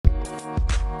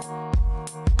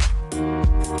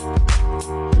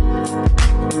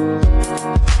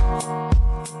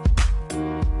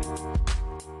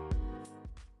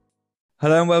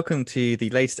Hello and welcome to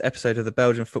the latest episode of the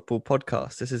Belgian Football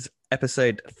Podcast. This is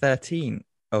episode 13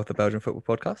 of the Belgian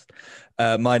Football Podcast.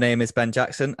 My name is Ben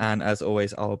Jackson, and as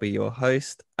always, I'll be your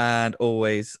host. And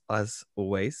always, I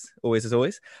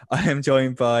am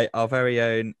joined by our very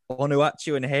own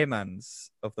Onuachu and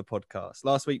Heermans of the podcast.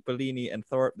 Last week, Bellini and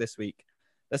Thorup. This week,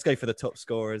 let's go for the top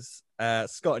scorers.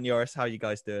 Scott and Joris, how are you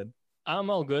guys doing? I'm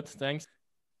all good, thanks.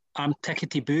 I'm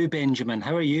tickety boo, Benjamin.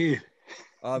 How are you?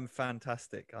 I'm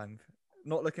fantastic. I'm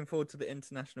not looking forward to the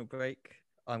international break.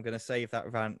 I'm going to save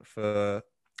that rant for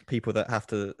people that have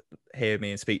to hear me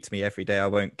and speak to me every day. I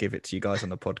won't give it to you guys on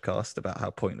the podcast about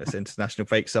how pointless international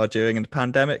breaks are during the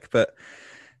pandemic, but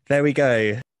there we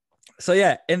go. So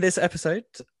yeah, in this episode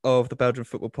of the Belgian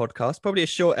Football Podcast, probably a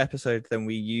short episode than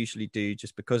we usually do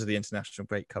just because of the international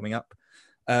break coming up.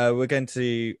 We're going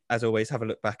to, as always, have a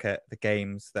look back at the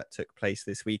games that took place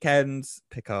this weekend,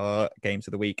 pick our games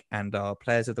of the week and our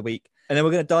players of the week. And then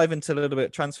we're going to dive into a little bit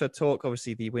of transfer talk.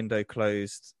 Obviously, the window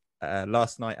closed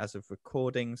last night as of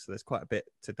recording, so there's quite a bit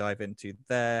to dive into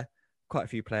there. Quite a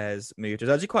few players moved. It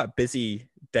was actually quite a busy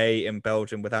day in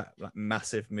Belgium without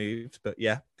massive moves, but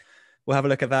yeah, we'll have a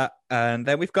look at that. And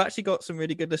then we've actually got some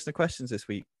really good listener questions this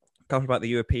week. A couple about the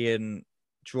European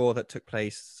draw that took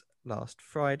place last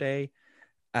Friday.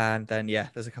 And then, yeah,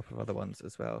 there's a couple of other ones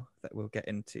as well that we'll get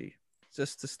into.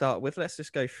 Just to start with, let's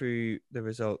just go through the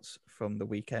results from the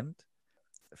weekend.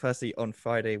 Firstly, on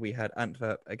Friday, we had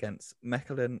Antwerp against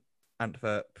Mechelen.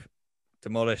 Antwerp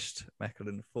demolished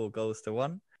Mechelen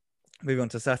 4-1. Moving on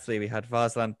to Saturday, we had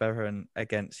Vaasland Beveren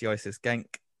against Joyce's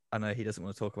Genk. I know he doesn't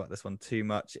want to talk about this one too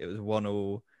much. It was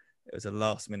 1-1. It was a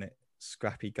last-minute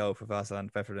scrappy goal for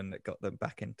Vaasland Beveren that got them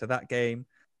back into that game.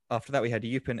 After that, we had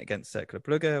Eupen against Cercle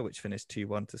Brugge, which finished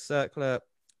 2-1 to Cercle.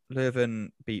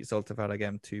 Leuven beat Zulte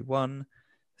Waregem 2-1.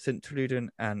 Sint-Truiden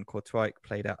and Kortrijk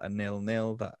played out a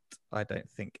 0-0 that I don't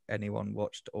think anyone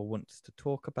watched or wants to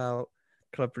talk about.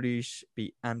 Club Brugge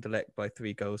beat Anderlecht by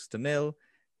 3-0.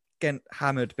 Gent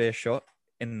hammered Beerschot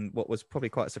in what was probably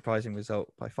quite a surprising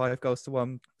result by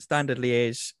 5-1. Standard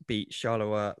Liège beat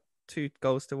Charleroi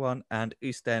 2-1. And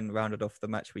Oostende rounded off the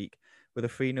match week with a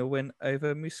 3-0 win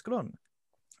over Mouscron.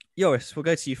 Joris, we'll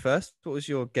go to you first. What was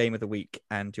your game of the week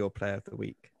and your player of the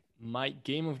week? My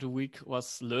game of the week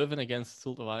was Leuven against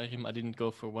Zulte Waregem. I didn't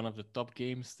go for one of the top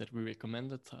games that we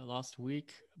recommended last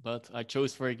week, but I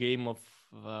chose for a game of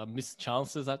missed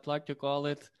chances, I'd like to call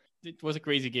it. It was a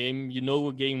crazy game. You know,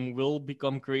 a game will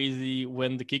become crazy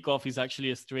when the kickoff is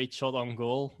actually a straight shot on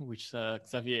goal, which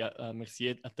Xavier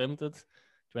Mercier attempted.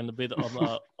 It went a bit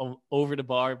over the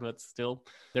bar, but still.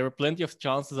 There were plenty of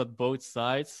chances at both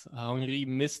sides. Henry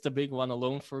missed a big one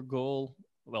alone for goal.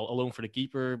 Well, alone for the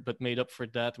keeper, but made up for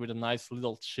that with a nice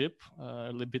little chip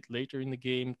a little bit later in the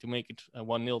game to make it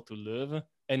 1-0 to Leuven.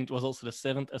 And it was also the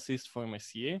 7th assist for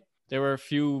Mercier. There were a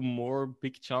few more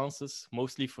big chances,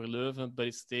 mostly for Leuven, but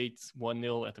it stayed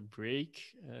 1-0 at the break.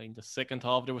 In the second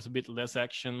half, there was a bit less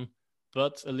action.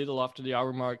 But a little after the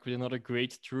hour mark with another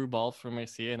great through ball from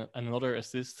Mercier and another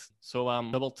assist. So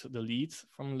doubled the lead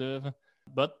from Leuven.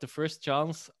 But the first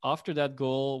chance after that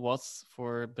goal was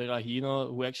for Berahino,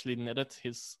 who actually netted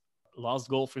his last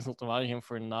goal for Zulte Waregem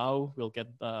for now. We'll get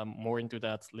more into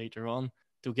that later on.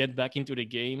 To get back into the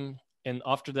game. And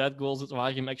after that goal, Zulte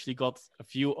Waregem actually got a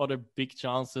few other big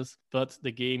chances, but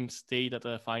the game stayed at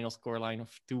a final scoreline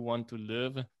of 2-1 to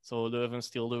Leuven. So Leuven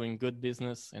still doing good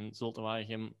business, and Zulte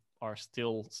Waregem are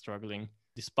still struggling,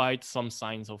 despite some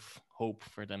signs of hope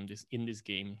for them in this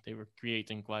game. They were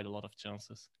creating quite a lot of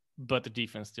chances, but the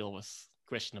defense still was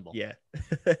questionable. Yeah.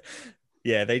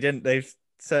 Yeah, they've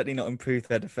certainly not improved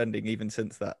their defending even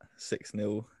since that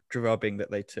 6-0 drubbing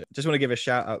that they took. Just want to give a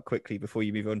shout out quickly before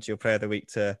you move on to your player of the week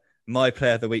to my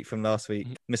player of the week from last week,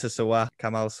 Mr. Sawat,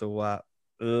 Kamal Sawat.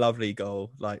 Lovely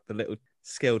goal, like the little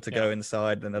skill to go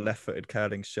inside and the left-footed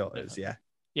curling shot is,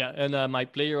 Yeah, and my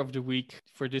player of the week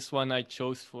for this one, I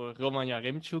chose for Roman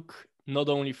Yaremchuk, not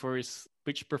only for his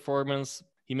pitch performance.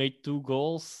 He made 2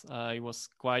 goals. He was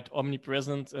quite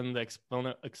omnipresent and the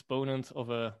exponent of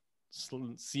a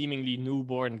seemingly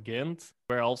newborn Ghent.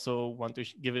 Where I also want to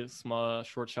give a small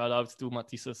short shout out to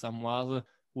Matisse Samoise,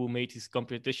 who made his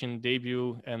competition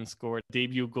debut and scored a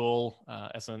debut goal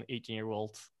as an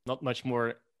 18-year-old. Not much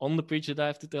more on the pitch that I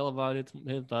have to tell about it,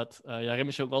 but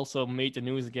Yaremchuk also made the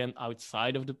news again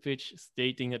outside of the pitch,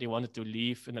 stating that he wanted to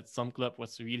leave and that some club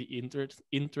was really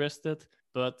interested,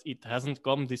 but it hasn't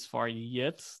come this far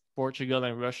yet. Portugal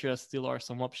and Russia still are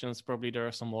some options. Probably there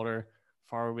are some other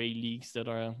faraway leagues that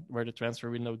are where the transfer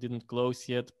window didn't close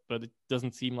yet, but it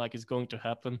doesn't seem like it's going to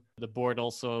happen. The board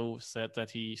also said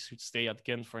that he should stay at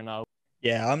Ghent for now.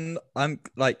 Yeah, I'm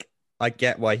like, I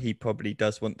get why he probably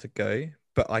does want to go,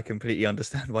 but I completely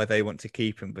understand why they want to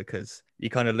keep him, because you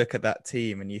kind of look at that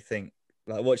team and you think,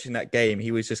 like, watching that game,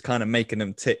 he was just kind of making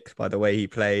them tick by the way he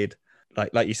played.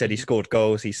 Like you said, he scored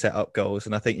goals, he set up goals.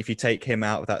 And I think if you take him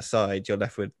out of that side, you're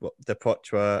left with De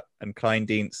Poitre and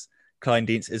Kleindienst.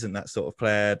 Kleindienst isn't that sort of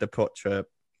player. De Poitre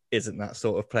isn't that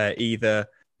sort of player either.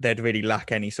 They'd really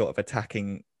lack any sort of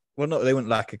attacking. Well, not they wouldn't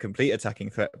lack a complete attacking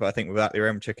threat, but I think without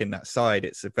Yaremchuk in that side,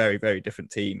 it's a very, very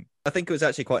different team. I think it was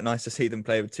actually quite nice to see them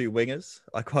play with two wingers.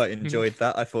 I quite enjoyed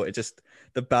that. I thought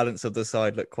the balance of the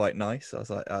side looked quite nice. I was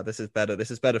like, this is better.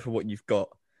 This is better for what you've got.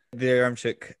 The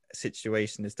Yaremchuk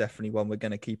situation is definitely one we're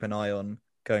going to keep an eye on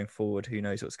going forward. Who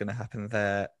knows what's going to happen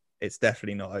there? It's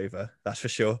definitely not over. That's for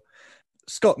sure.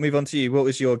 Scott, move on to you. What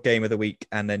was your game of the week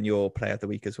and then your player of the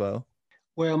week as well?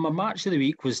 Well, my match of the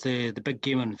week was the big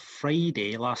game on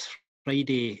last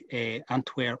Friday,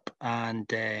 Antwerp and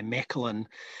Mechelen.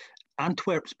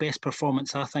 Antwerp's best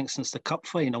performance, I think, since the cup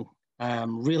final.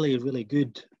 Really, really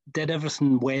good. Did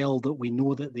everything well that we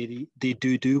know that they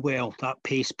do well. That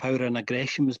pace, power and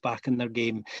aggression was back in their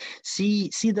game. See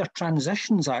their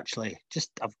transitions, actually.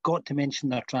 I've got to mention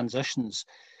their transitions.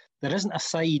 There isn't a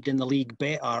side in the league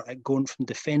better at going from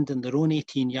defending their own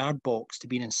 18-yard box to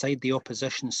being inside the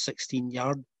opposition's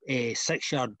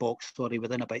 6-yard box,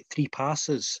 within about 3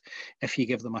 passes, if you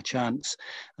give them a chance.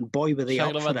 And boy, were they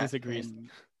up for it. Disagrees.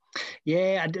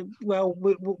 Yeah, well,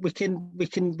 we can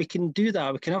do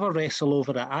that. We can have a wrestle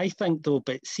over it. I think though,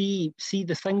 but see,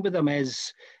 the thing with them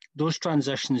is those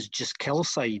transitions just kill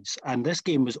sides, and this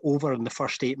game was over in the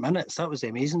first 8 minutes. That was the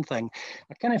amazing thing.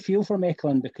 I kind of feel for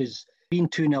Mechelen because being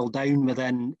 2-0 down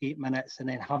within 8 minutes and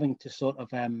then having to sort of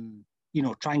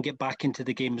try and get back into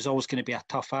the game was always going to be a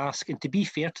tough ask. And to be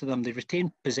fair to them, they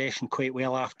retained possession quite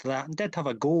well after that and did have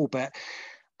a goal, but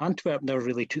Antwerp never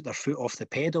really took their foot off the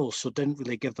pedal, so didn't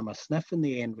really give them a sniff in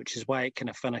the end, which is why it kind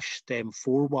of finished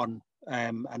 4-1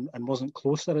 and wasn't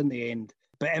closer in the end.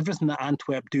 But everything that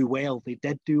Antwerp do well, they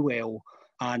did do well,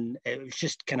 and it was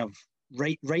just kind of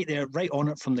right there, right on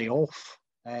it from the off,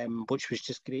 which was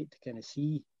just great to kind of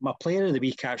see. My player of the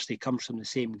week actually comes from the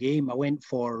same game. I went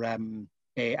for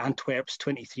Antwerp's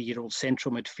 23-year-old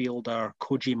central midfielder,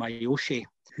 Koji Mayoshi,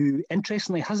 who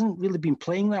interestingly hasn't really been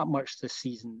playing that much this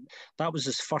season. That was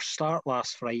his first start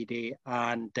last Friday,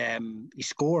 and he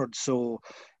scored. So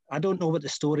I don't know what the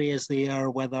story is there,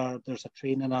 whether there's a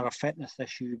training or a fitness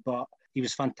issue, but he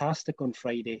was fantastic on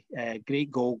Friday.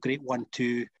 Great goal, great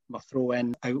 1-2. My throw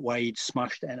in out wide,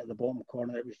 smashed it in at the bottom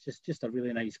corner. It was just a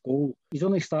really nice goal. He's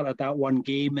only started that one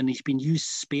game and he's been used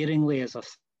sparingly as a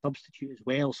substitute as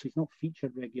well, so he's not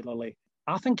featured regularly.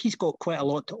 I think he's got quite a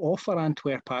lot to offer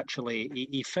Antwerp, actually.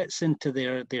 He fits into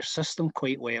their system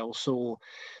quite well, so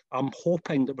I'm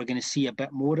hoping that we're going to see a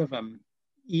bit more of him.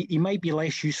 He might be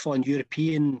less useful in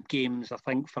European games, I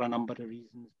think, for a number of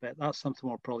reasons, but that's something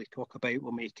we'll probably talk about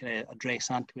when we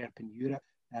address Antwerp in Europe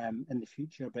in the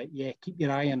future. But yeah, keep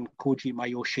your eye on Koji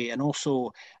Mayoshi, and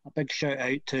also a big shout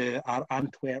out to our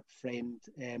Antwerp friend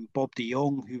Bob de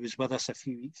Jong, who was with us a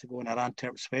few weeks ago in our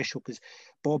Antwerp special, because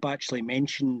Bob actually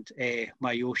mentioned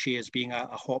Mayoshi as being a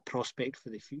hot prospect for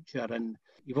the future, and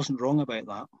he wasn't wrong about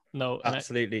that. No,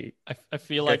 absolutely. I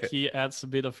feel like he adds a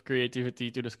bit of creativity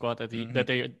to the squad that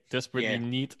they desperately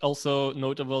need. Also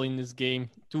notable in this game,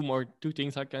 two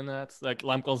things I can add. Like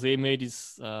Lamkelzee made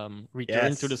his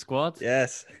return to the squad.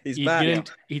 Yes, he's back.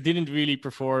 He didn't really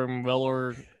perform well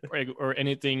or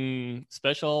anything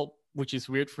special, which is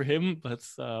weird for him. But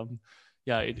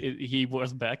he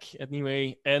was back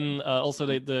anyway. And also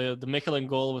the Mechelen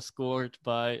goal was scored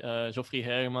by Geoffrey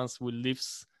Hermans, who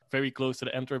lives very close to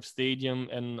the Antwerp stadium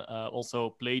and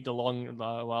also played a long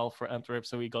while for Antwerp.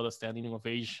 So he got a standing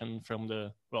ovation from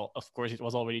of course it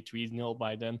was already 3-0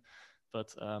 by then,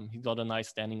 but he got a nice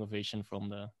standing ovation from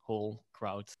the whole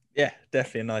crowd. Yeah,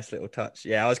 definitely a nice little touch.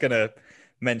 Yeah, I was going to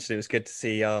mention it was good to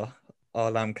see our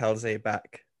Lamkelzee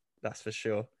back. That's for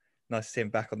sure. Nice to see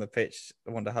him back on the pitch.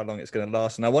 I wonder how long it's going to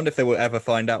last. And I wonder if they will ever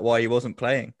find out why he wasn't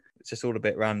playing. It's just all a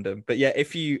bit random. But yeah,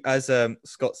 if you, as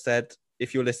Scott said,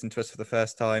 if you're listening to us for the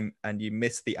first time and you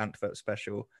missed the Antwerp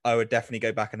special, I would definitely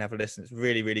go back and have a listen. It's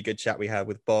really, really good chat we had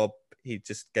with Bob. He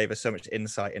just gave us so much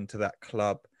insight into that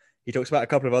club. He talks about a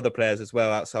couple of other players as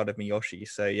well outside of Miyoshi.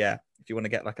 So yeah, if you want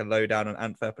to get like a lowdown on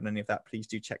Antwerp and any of that, please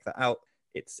do check that out.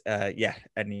 It's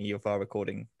any of our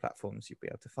recording platforms, you'll be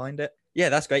able to find it. Yeah,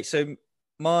 that's great. So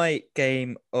my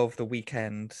game of the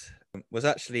weekend was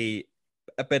actually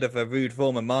a bit of a Ruud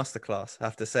Vormer masterclass, I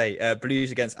have to say.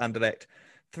 Bruges against Anderlecht,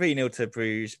 3-0 to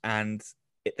Bruges, and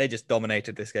they just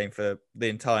dominated this game for the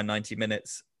entire 90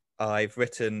 minutes. I've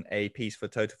written a piece for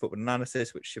Total Football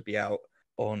Analysis, which should be out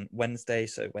on Wednesday.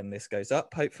 So when this goes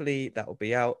up, hopefully that will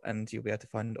be out and you'll be able to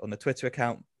find it on the Twitter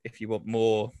account if you want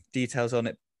more details on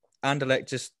it. Anderlecht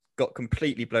just got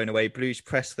completely blown away. Bruges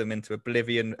pressed them into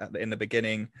oblivion in the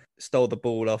beginning, stole the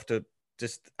ball after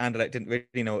just Anderlecht didn't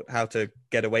really know how to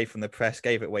get away from the press,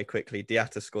 gave it away quickly.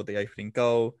 Diatta scored the opening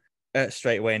goal.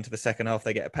 Straight away into the second half,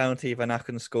 they get a penalty. Van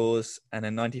Aken scores, and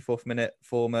then 94th minute,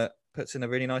 Vormer puts in a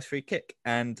really nice free kick.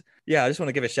 And yeah, I just want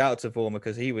to give a shout out to Vormer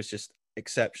because he was just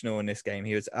exceptional in this game.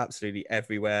 He was absolutely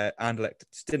everywhere. Anderlecht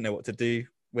just didn't know what to do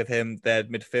with him. Their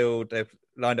midfield, they've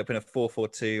lined up in a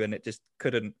 4-4-2, and it just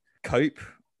couldn't cope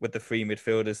with the three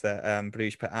midfielders that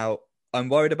Bruges put out. I'm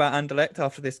worried about Anderlecht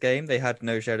after this game. They had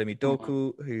no Jeremy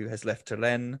Doku, who has left to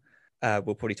Rennes.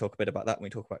 We'll probably talk a bit about that when we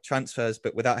talk about transfers,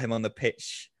 but without him on the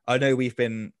pitch, I know we've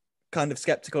been kind of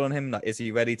skeptical on him. Like, is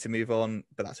he ready to move on?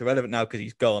 But that's irrelevant now because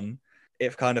he's gone.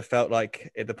 It kind of felt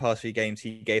like in the past few games,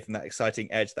 he gave them that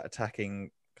exciting edge, that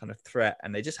attacking kind of threat,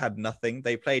 and they just had nothing.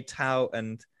 They played Tau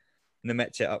and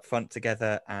Nemetche up front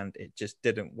together, and it just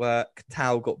didn't work.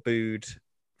 Tau got booed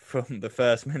from the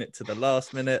first minute to the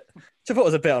last minute, which I thought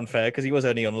was a bit unfair because he was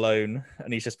only on loan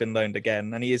and he's just been loaned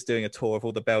again, and he is doing a tour of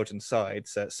all the Belgian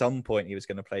sides. So at some point he was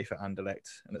going to play for Anderlecht,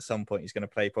 and at some point he's going to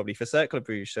play probably for Cercle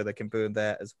Bruges, so they can boo him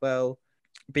there as well.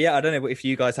 But yeah, I don't know if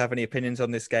you guys have any opinions on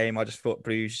this game. I just thought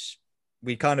Bruges,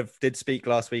 we kind of did speak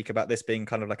last week about this being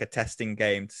kind of like a testing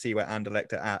game to see where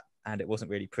Anderlecht are at, and it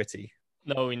wasn't really pretty.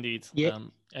 No, indeed. Yeah.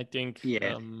 I think,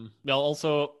 Yeah.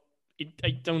 also,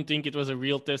 I don't think it was a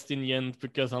real test in the end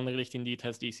because Anderlecht indeed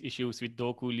has these issues with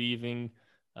Doku leaving,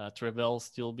 Trevel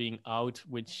still being out,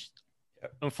 which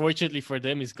unfortunately for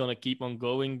them is going to keep on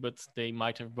going, but they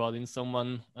might have brought in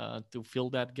someone to fill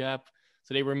that gap.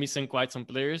 So they were missing quite some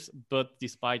players, but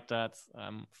despite that,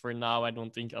 for now, I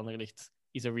don't think Anderlecht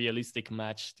is a realistic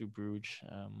match to Bruges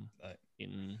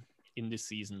in this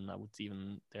season, I would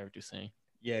even dare to say.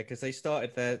 Yeah, because they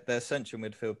started their central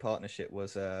midfield partnership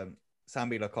was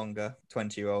Sambi Lokonga,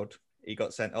 20-year-old. He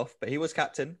got sent off, but he was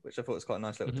captain, which I thought was quite a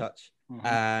nice little touch.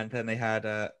 And then they had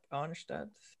Arnstad,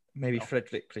 maybe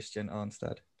Fredrik Christian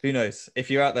Arnstad. Who knows?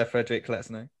 If you're out there, Fredrik, let us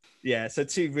know. Yeah, so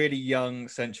two really young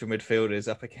central midfielders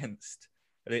up against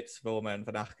Ritz, Vormer and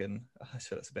Van Aken. I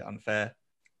feel that's a bit unfair.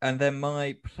 And then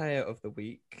my player of the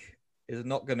week is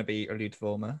not going to be Ruud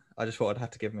Vormer. I just thought I'd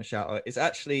have to give him a shout out. It's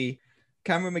actually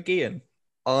Cameron McGeehan.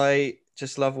 I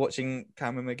just love watching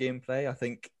Cameron McGeehan play. I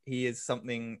think he is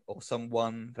something or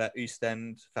someone that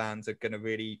Oostend fans are going to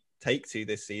really take to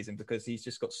this season because he's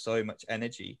just got so much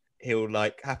energy. He'll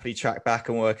happily track back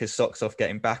and work his socks off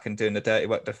getting back and doing the dirty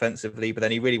work defensively, but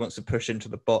then he really wants to push into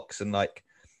the box and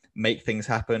make things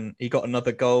happen. He got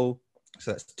another goal.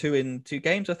 So that's 2 in 2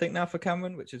 games, I think, now for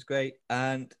Cameron, which is great.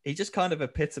 And he just kind of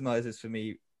epitomizes for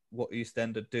me what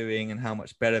Oostend are doing and how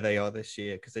much better they are this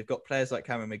year, because they've got players like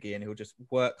Cameron McGeehan who'll just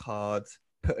work hard,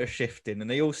 put a shift in, and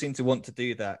they all seem to want to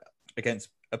do that against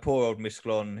a poor old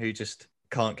Mouscron who just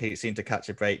can't seem to catch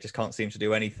a break, just can't seem to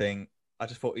do anything. I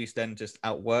just thought Oostend just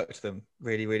outworked them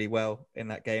really, really well in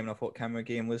that game, and I thought Cameron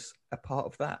McGeehan was a part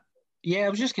of that. Yeah, I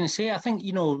was just going to say, I think,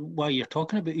 while you're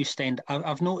talking about Oostend,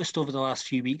 I've noticed over the last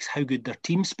few weeks how good their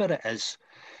team spirit is.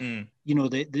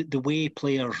 The way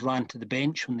players ran to the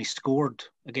bench when they scored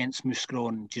against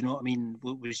Mouscron, do you know what I mean?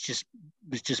 Was just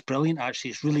brilliant,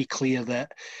 actually. It's really clear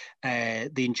that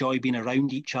they enjoy being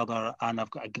around each other, and I've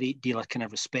got a great deal of kind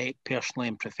of respect personally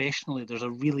and professionally. There's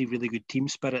a really, really good team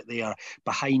spirit there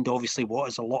behind, obviously, what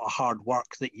is a lot of hard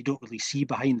work that you don't really see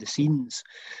behind the scenes.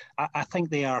 I think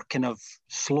they are kind of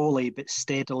slowly but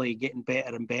steadily getting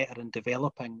better and better and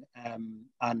developing, and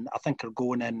I think are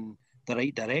going in the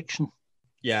right direction.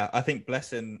 Yeah, I think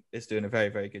Blessing is doing a very,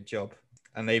 very good job.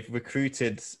 And they've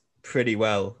recruited pretty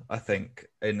well, I think,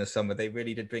 in the summer. They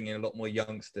really did bring in a lot more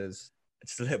youngsters,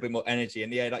 just a little bit more energy.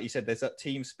 And yeah, like you said, there's that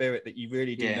team spirit that you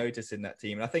really do notice in that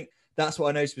team. And I think that's what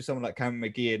I noticed with someone like Cameron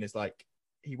McGeehan is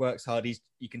he works hard.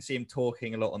 You can see him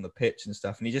talking a lot on the pitch and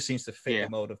stuff. And he just seems to fit the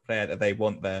mold of player that they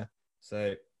want there.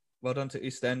 So well done to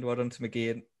Oostend, well done to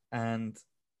McGeehan. And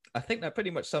I think that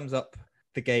pretty much sums up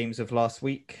the games of last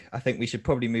week. I think we should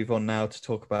probably move on now to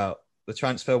talk about the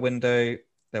transfer window.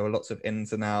 There were lots of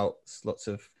ins and outs, lots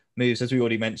of moves. As we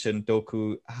already mentioned,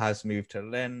 Doku has moved to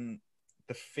Rennes.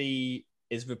 The fee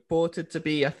is reported to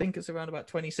be, I think it's around about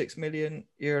 26 million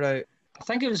euro. I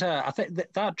think it was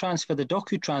that transfer, the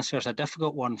Doku transfer, is a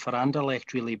difficult one for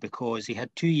Anderlecht really, because he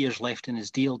had 2 years left in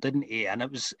his deal, didn't he? And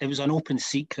it was an open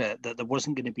secret that there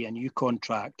wasn't going to be a new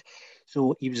contract.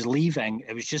 So he was leaving.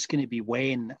 It was just going to be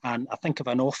when. And I think if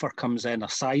an offer comes in, a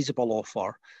sizable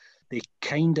offer, they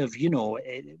kind of,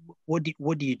 what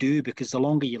do you do? Because the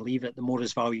longer you leave it, the more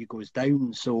his value goes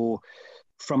down. So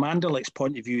from Anderlecht's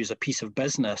point of view as a piece of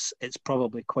business, it's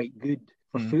probably quite good.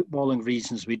 For footballing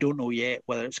reasons, we don't know yet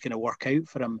whether it's going to work out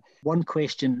for him. One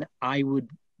question I would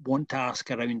want to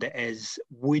ask around it is,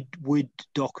 would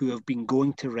Doku have been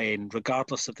going to Rennes,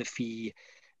 regardless of the fee,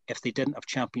 if they didn't have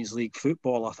Champions League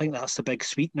football? I think that's the big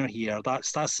sweetener here.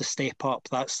 That's the step up.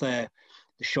 That's the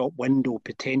shop window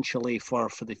potentially for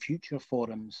the future for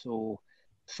him. So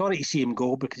sorry to see him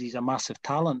go because he's a massive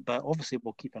talent, but obviously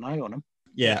we'll keep an eye on him.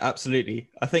 Yeah, absolutely.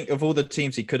 I think of all the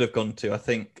teams he could have gone to, I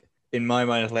think in my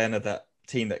mind, Atlanta, that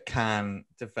team that can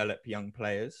develop young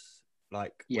players.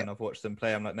 Like when I've watched them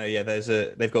play, I'm like, no, yeah,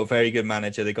 they've got a very good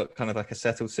manager. They've got kind of like a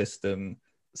settled system,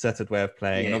 settled way of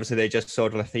playing. And obviously they just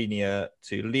sold Rafinha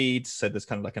to Leeds. So there's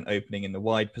kind of like an opening in the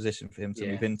wide position for him to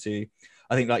move into.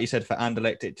 I think, like you said, for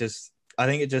Anderlecht, I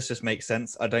think it just makes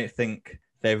sense. I don't think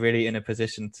they're really in a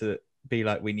position to be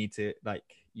like, we need to, like,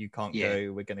 you can't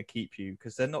go, we're going to keep you,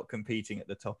 because they're not competing at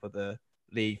the top of the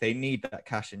league. They need that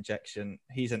cash injection.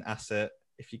 He's an asset.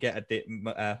 If you get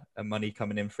a money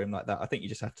coming in for him like that, I think you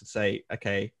just have to say,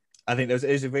 okay. I think it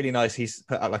was really nice. He's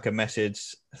put out like a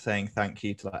message saying thank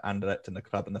you to like Anderlecht and the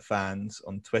club and the fans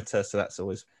on Twitter. So that's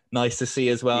always nice to see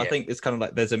as well. I think it's kind of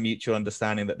like there's a mutual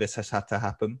understanding that this has had to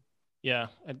happen. Yeah,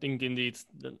 I think indeed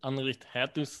that Anderlecht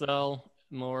had to sell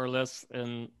more or less,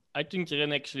 and I think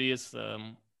Rennes actually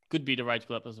could be the right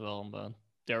club as well. But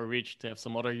they're rich. They have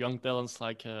some other young talents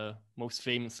like most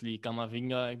famously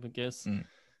Camavinga, I guess.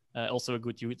 Also a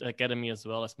good youth academy as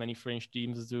well, as many French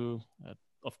teams do.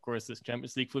 Of course, this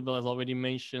Champions League football, as already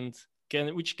mentioned,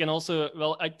 which can also,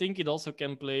 well, I think it also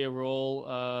can play a role,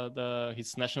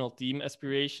 his national team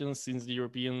aspirations, since the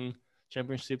European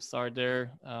Championships are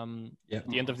there at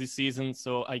the end of this season.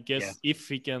 So I guess if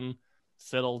he can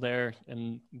settle there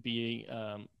and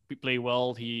play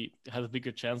well, he has a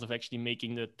bigger chance of actually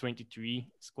making the 23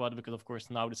 squad, because of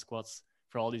course now the squads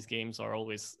for all these games are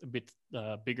always a bit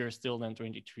bigger still than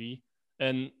 23.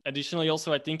 And additionally,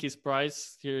 also, I think his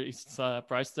price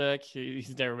tag,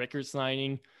 is their record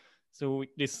signing. So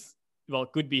this,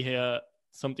 could be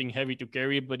something heavy to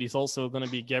carry, but he's also going to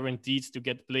be guaranteed to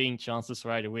get playing chances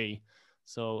right away.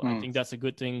 So I think that's a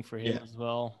good thing for him as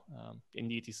well.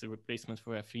 Indeed, he's a replacement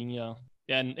for Rafinha.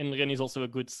 Yeah, and Rennes is also a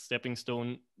good stepping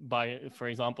stone by, for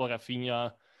example,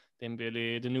 Rafinha,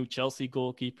 Dembele, the new Chelsea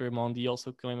goalkeeper, Mendy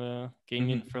also came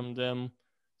in from them.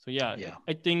 So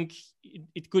I think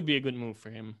it could be a good move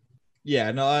for him.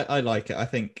 Yeah, no, I like it.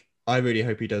 I really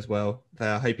hope he does well.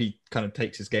 I hope he kind of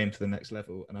takes his game to the next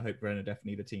level, and I hope Rennes are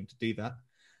definitely the team to do that.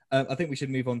 I think we should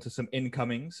move on to some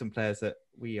players that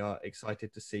we are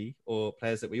excited to see, or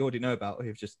players that we already know about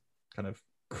who've just kind of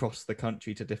crossed the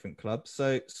country to different clubs.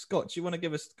 So, Scott, do you want to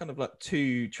give us kind of like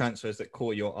 2 transfers that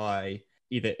caught your eye,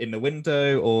 either in the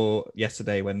window or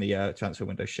yesterday when the transfer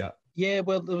window shut? Yeah,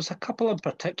 well, there was a couple in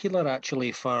particular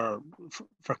actually for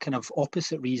kind of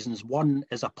opposite reasons. One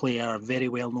is a player very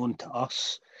well known to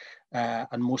us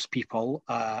and most people,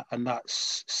 and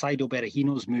that's Saido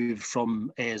Berahino's move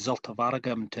from Zulte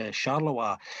Waregem to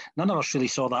Charleroi. None of us really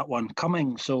saw that one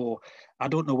coming, so I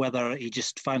don't know whether he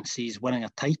just fancies winning a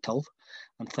title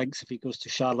and thinks if he goes to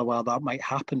Charleroi that might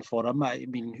happen for him. I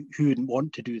mean, who wouldn't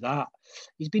want to do that?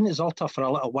 He's been at Zulte for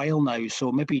a little while now, so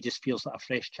maybe he just feels like a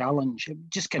fresh challenge. It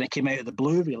just kind of came out of the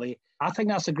blue, really. I think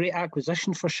that's a great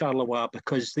acquisition for Charleroi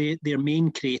because their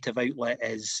main creative outlet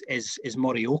is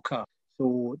Morioka.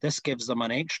 So this gives them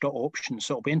an extra option.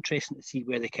 So it'll be interesting to see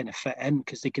where they kind of fit in,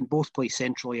 because they can both play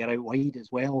centrally or out wide as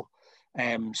well.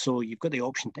 So you've got the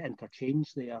option to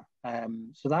interchange there.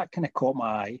 So that kind of caught my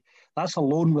eye. That's a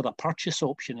loan with a purchase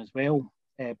option as well,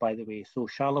 by the way. So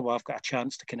Charleroi have got a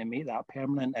chance to kind of make that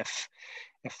permanent if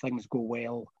things go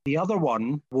well. The other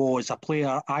one was a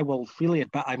player I will freely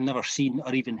admit I've never seen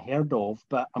or even heard of,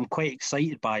 but I'm quite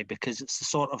excited by, because it's the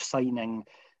sort of signing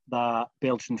that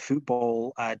Belgian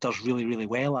football does really, really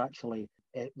well, actually.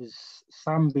 It was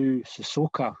Sambu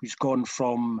Sissoko, who's gone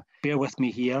from, bear with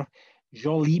me here,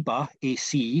 Joliba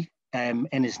AC in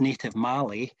his native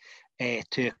Mali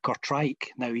to Kortrijk.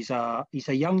 Now he's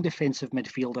a young defensive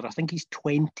midfielder. I think he's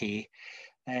 20,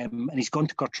 and he's gone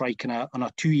to Kortrijk on a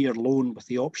 2-year loan with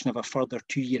the option of a further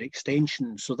 2-year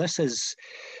extension. So this is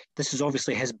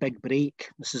obviously his big break.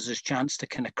 This is his chance to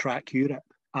kind of crack Europe.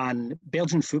 And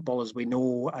Belgian football, as we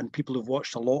know, and people who've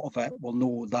watched a lot of it will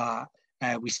know that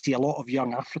we see a lot of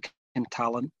young African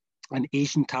talent and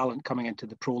Asian talent coming into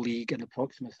the Pro League and the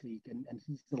Proximus League. And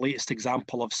he's the latest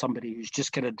example of somebody who's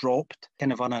just kind of dropped,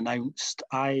 kind of unannounced.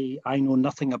 I know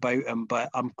nothing about him, but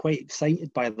I'm quite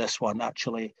excited by this one,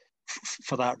 actually.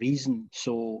 for that reason.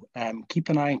 So keep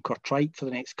an eye on Kortrijk for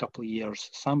the next couple of years.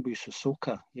 Sambu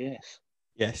Sissoko, yes.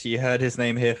 Yes, you heard his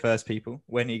name here first, people.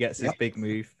 When he gets his big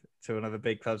move to one of the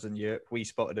big clubs in Europe, we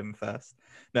spotted him first.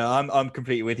 No, I'm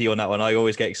completely with you on that one. I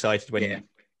always get excited when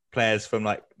players from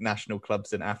like national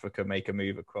clubs in Africa make a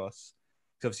move across.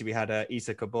 So obviously we had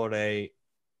Issa Kabore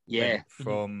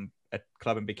from a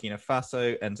club in Burkina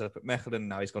Faso, ends up at Mechelen.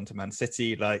 Now he's gone to Man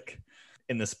City. Like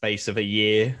in the space of a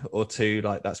year or two,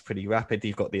 like that's pretty rapid.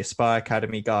 You've got the Aspire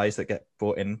Academy guys that get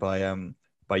brought in by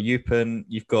Eupen.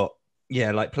 You've got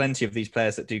like plenty of these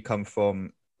players that do come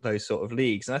from those sort of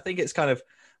leagues. And I think it's kind of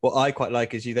what I quite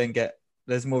like is you then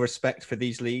there's more respect for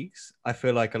these leagues. I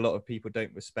feel like a lot of people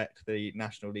don't respect the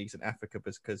national leagues in Africa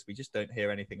because we just don't hear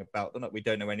anything about them. Like we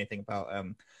don't know anything about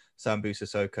Sambu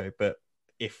Sissoko, but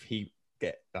if he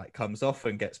comes off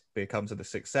and becomes a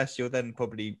success, you'll then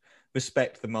probably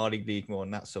respect the Mali league more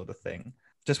and that sort of thing.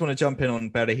 Just want to jump in on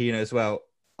Berahino as well.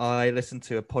 I listened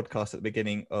to a podcast at the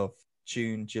beginning of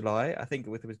June, July. I think it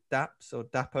was Daps or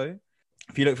Dapo.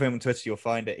 If you look for him on Twitter, you'll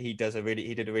find it. He did a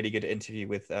really good interview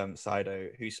with Saido,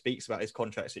 who speaks about his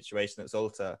contract situation at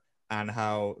Zolta and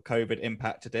how COVID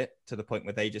impacted it to the point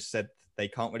where they just said they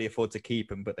can't really afford to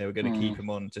keep him, but they were going to keep him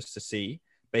on just to see.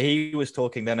 But he was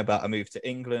talking then about a move to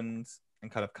England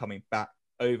and kind of coming back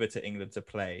over to England to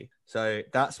play. So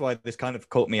that's why this kind of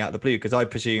caught me out of the blue, because I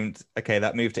presumed, okay,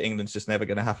 that move to England's just never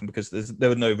going to happen because there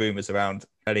were no rumours around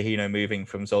Berahino moving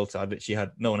from Zolta. I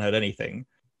literally no one heard anything.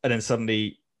 And then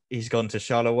suddenly he's gone to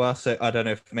Charleroi. So I don't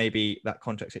know if maybe that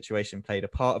contract situation played a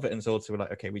part of it. And Zolta were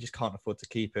like, okay, we just can't afford to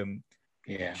keep him.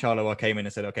 Yeah. Charleroi came in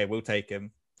and said, okay, we'll take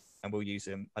him and we'll use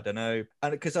him. I don't know.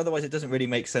 And because otherwise it doesn't really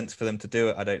make sense for them to do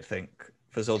it, I don't think.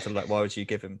 For Zolta, like, why would you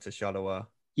give him to Charleroi?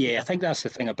 Yeah, I think that's the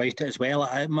thing about it as well.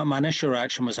 My initial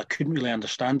reaction was I couldn't really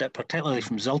understand it, particularly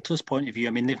from Zilta's point of view.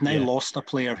 I mean, they've now lost a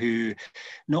player who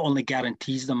not only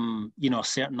guarantees them, a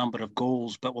certain number of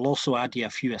goals, but will also add you a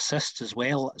few assists as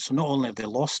well. So not only have they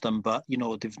lost him, but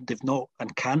they've not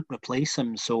and can't replace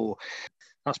him. So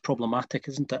that's problematic,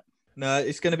 isn't it? No,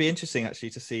 it's going to be interesting actually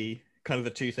to see kind of the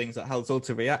two things, like how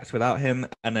Zolta react without him,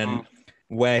 and then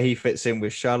where he fits in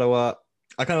with Charleroi.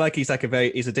 I kind of like he's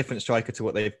a different striker to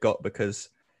what they've got, because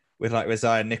with like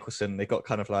Rezai and Nicholson, they got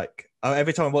kind of like,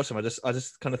 every time I watch them, I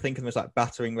just kind of think of them as like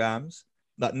battering rams.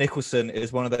 Like Nicholson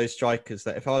is one of those strikers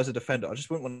that if I was a defender, I just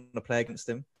wouldn't want to play against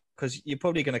him, because you're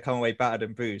probably going to come away battered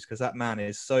and bruised, because that man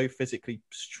is so physically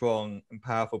strong and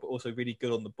powerful, but also really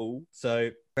good on the ball. So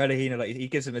Berahino, like, he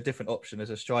gives him a different option as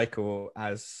a striker or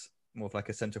as more of like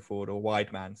a centre forward or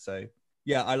wide man. So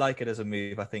yeah, I like it as a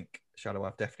move. I think Charleroi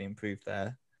have definitely improved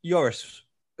there. Joris,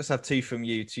 let's have two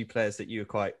players that you were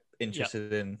quite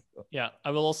interested in. Yeah,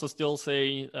 I will also still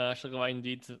say Charleroi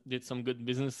indeed did some good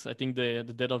business. I think the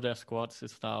depth of their squad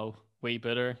is now way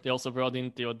better. They also brought in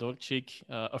Teodorczyk,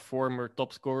 a former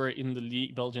top scorer in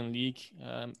the Belgian league,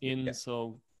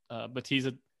 So, but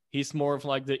he's more of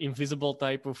like the invisible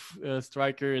type of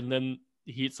striker, and then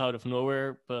he hits out of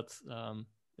nowhere. But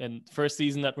and first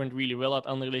season that went really well at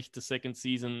Anderlecht. The second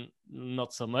season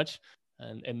not so much,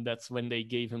 and that's when they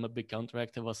gave him a big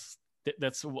contract.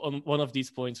 That's one of these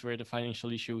points where the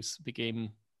financial issues became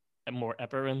more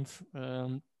apparent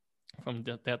from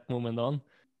that moment on.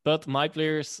 But my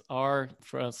players are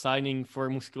signing for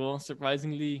Mouscron,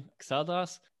 surprisingly,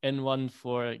 Xadas, and one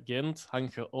for Ghent,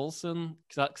 Hanke Olsen.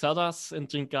 Xadas and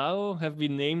Trincao have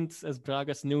been named as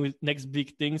Braga's next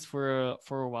big things for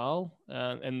a while.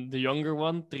 And the younger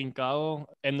one, Trincao,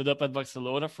 ended up at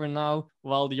Barcelona for now,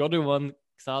 while the other one,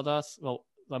 Xadas, well,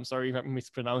 I'm sorry if I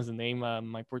mispronounced the name.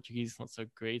 My Portuguese is not so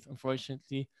great,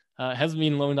 unfortunately. Has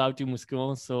been loaned out to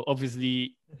Moscow, so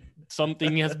obviously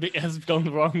something has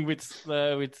gone wrong with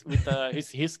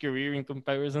his career in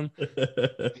comparison.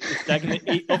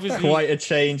 Obviously,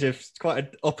 quite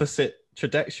an opposite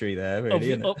trajectory there,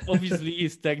 really. Obviously, he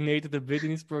stagnated a bit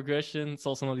in his progression. It's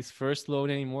also not his first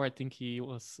loan anymore. I think he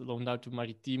was loaned out to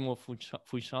Maritimo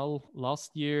Funchal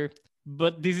last year.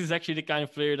 But this is actually the kind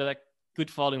of player that I could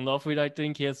fall in love with. I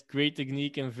think he has great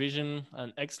technique and vision,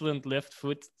 an excellent left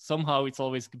foot. Somehow it's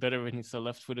always better when it's a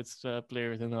left-footed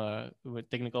player than a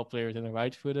technical player than a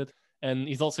right-footed. And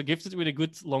he's also gifted with a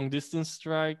good long-distance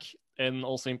strike, and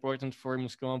also important for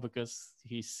Moscon because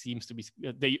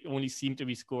they only seem to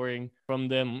be scoring from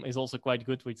them. He's also quite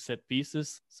good with set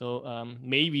pieces. So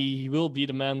maybe he will be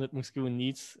the man that Moscon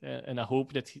needs. And I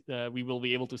hope that we will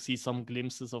be able to see some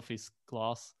glimpses of his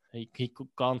class. He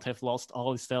can't have lost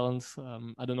all his talents.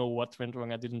 I don't know what went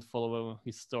wrong. I didn't follow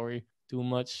his story too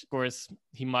much. Of course,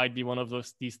 he might be one of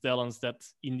these talents that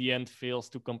in the end fails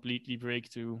to completely break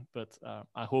through. But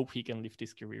I hope he can lift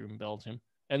his career in Belgium.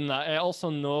 And I also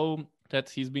know that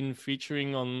he's been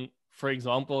featuring on for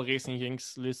example, Racing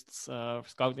Gang's lists,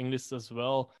 scouting lists as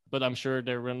well. But I'm sure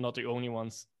they were not the only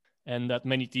ones. And that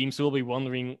many teams will be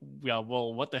wondering,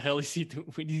 well, what the hell is he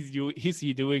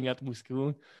doing at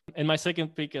Mouscron? And my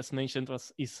second pick, as mentioned,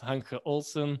 is Hanke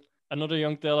Olsen, another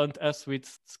young talent. As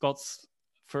with Scott's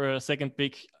for a second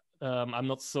pick, I'm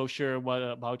not so sure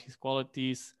about his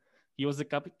qualities. He was the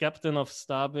captain of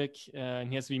Stabæk, and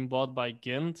he has been bought by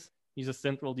Ghent. He's a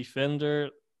central defender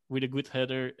with a good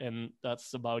header, and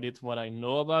that's about it, what I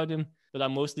know about him. But I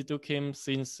mostly took him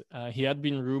since he had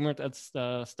been rumored at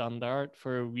Standard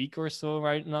for a week or so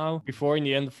right now, before in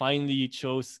the end finally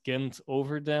chose Ghent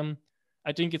over them.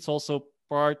 I think it's also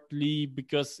partly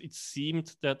because it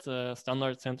seemed that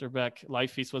Standard centre-back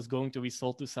Leifis was going to be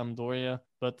sold to Sampdoria,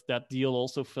 but that deal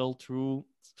also fell through.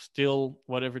 Still,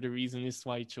 whatever the reason is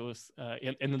why he chose,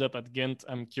 ended up at Ghent.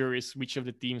 I'm curious which of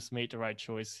the teams made the right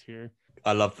choice here.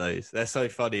 I love those. They're so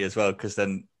funny as well, because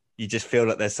then you just feel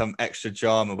like there's some extra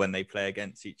drama when they play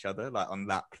against each other, like on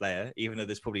that player, even though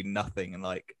there's probably nothing, and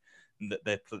like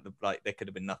there could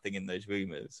have been nothing in those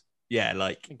rumors. Yeah,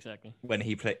 like exactly when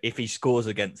if he scores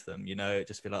against them,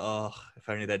 just feel like, oh, if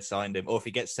only they'd signed him. Or if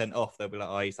he gets sent off, they'll be like,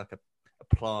 oh, he's like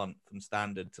a plant from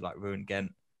Standard to like ruin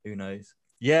Ghent. Who knows?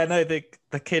 Yeah, no,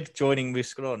 the kid joining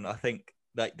Mouscron, I think,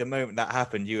 like the moment that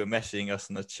happened, you were messaging us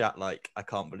in the chat like, I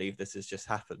can't believe this has just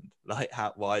happened. Like,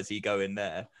 why is he going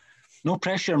there? No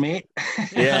pressure, mate.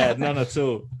 Yeah, none at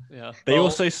all. Yeah. They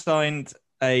also signed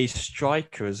a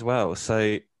striker as well,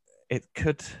 so it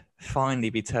could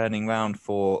finally be turning around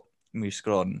for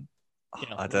Mouscron.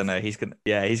 Yeah, I don't know. He's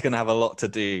gonna have a lot to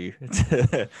do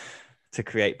to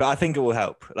create, but I think it will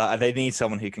help. Like, they need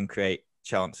someone who can create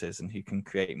chances and who can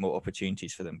create more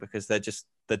opportunities for them, because they're just,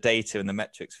 the data and the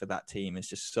metrics for that team is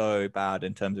just so bad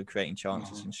in terms of creating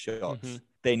chances and shots. Mm-hmm.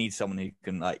 They need someone who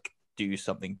can like do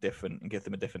something different and give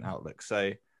them a different outlook.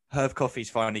 So Herb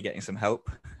Coffey's finally getting some help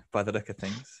by the look of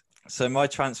things. So my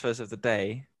transfers of the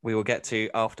day, we will get to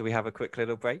after we have a quick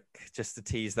little break, just to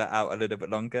tease that out a little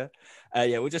bit longer.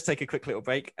 We'll just take a quick little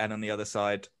break. And on the other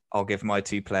side, I'll give my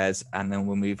two players, and then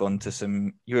we'll move on to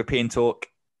some European talk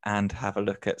and have a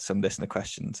look at some listener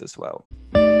questions as well.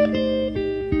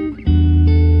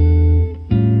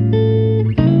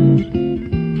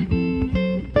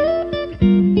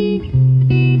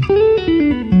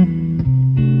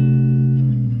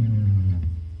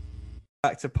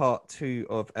 Back to part 2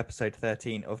 of episode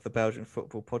 13 of the Belgian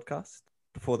Football Podcast.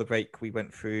 Before the break, we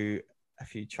went through a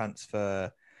few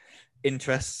transfer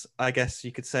interests, I guess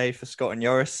you could say, for Scott and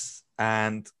Joris.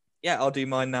 And yeah, I'll do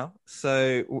mine now.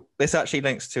 So this actually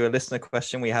links to a listener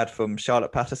question we had from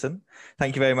Charlotte Patterson.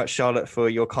 Thank you very much, Charlotte, for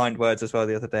your kind words as well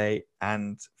the other day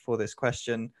and for this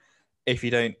question. If you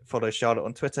don't follow Charlotte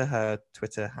on Twitter, her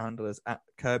Twitter handle is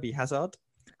 @KirbyHazard.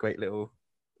 Great little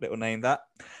name that.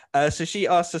 So she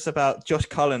asked us about Josh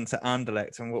Cullen to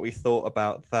Anderlecht and what we thought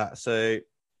about that. So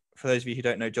for those of you who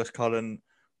don't know, Josh Cullen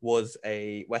was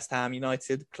a West Ham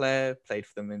United player, played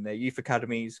for them in their youth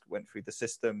academies, went through the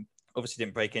system, obviously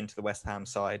didn't break into the West Ham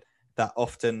side that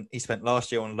often. He spent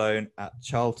last year on loan at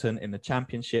Charlton in the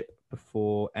Championship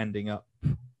before ending up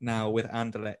now with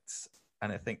Anderlecht,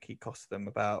 and I think he cost them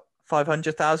about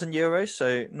 500,000 euros,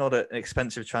 so not an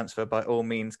expensive transfer by all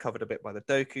means, covered a bit by the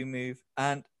Doku move.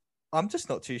 And I'm just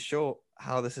not too sure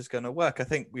how this is going to work. I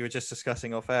think we were just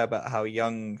discussing off air about how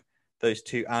young those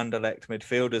two Anderlecht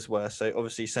midfielders were. So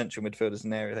obviously central midfielders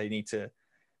in an area they need to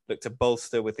look to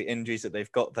bolster with the injuries that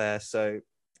they've got there. So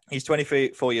he's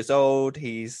 24 years old.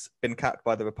 He's been capped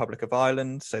by the Republic of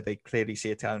Ireland, so they clearly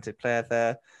see a talented player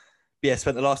there. But yeah,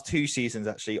 spent the last 2 seasons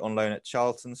actually on loan at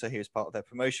Charlton, so he was part of their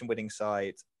promotion-winning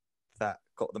side that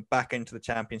got them back into the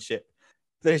Championship.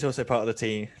 Then he's also part of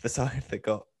the side that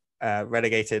got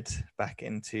relegated back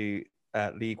into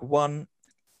League One.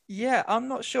 Yeah, I'm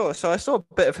not sure. So I saw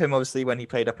a bit of him, obviously, when he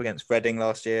played up against Reading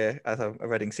last year as a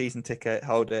Reading season ticket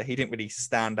holder. He didn't really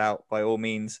stand out by all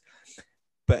means,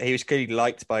 but he was clearly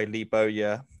liked by Lee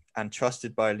Bowyer and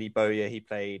trusted by Lee Bowyer. He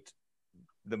played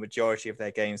the majority of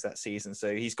their games that season.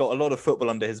 So he's got a lot of football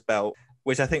under his belt,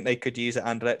 which I think they could use at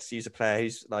Anderlecht to use a player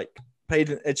who's like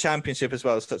played a Championship as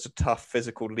well, such a tough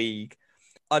physical league.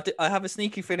 I have a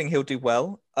sneaky feeling he'll do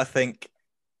well. I think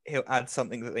he'll add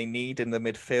something that they need in the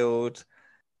midfield.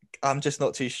 I'm just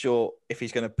not too sure if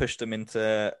he's going to push them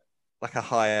into like a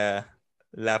higher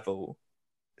level.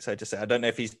 So to say, I don't know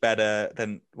if he's better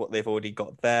than what they've already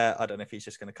got there. I don't know if he's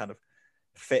just going to kind of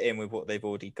fit in with what they've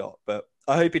already got. But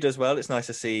I hope he does well. It's nice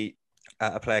to see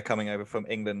a player coming over from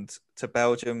England to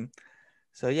Belgium.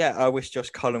 So yeah, I wish Josh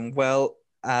Cullen well.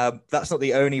 That's not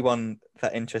the only one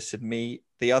that interested me.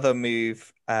 The other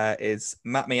move is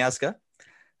Matt Miazga.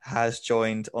 has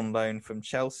joined on loan from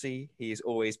Chelsea. He's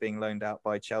always being loaned out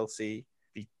by Chelsea.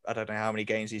 I don't know how many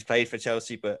games he's played for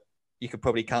Chelsea, but you could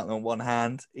probably count them on one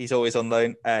hand. He's always on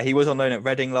loan. He was on loan at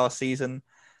Reading last season,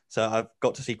 so I've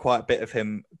got to see quite a bit of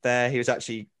him there. He was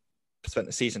actually spent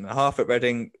a season and a half at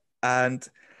Reading, and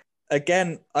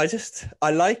again,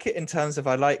 I like it in terms of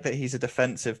I like that he's a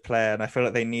defensive player, and I feel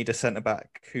like they need a centre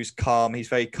back who's calm. He's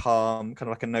very calm, kind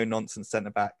of like a no nonsense centre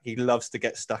back. He loves to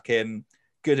get stuck in,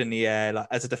 good in the air. Like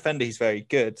as a defender, he's very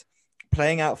good.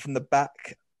 Playing out from the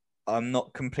back, I'm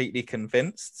not completely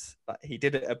convinced. He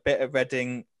did it a bit at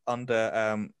Reading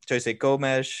under Jose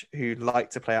Gomez, who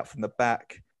liked to play out from the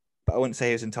back, but I wouldn't say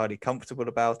he was entirely comfortable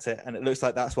about it. And it looks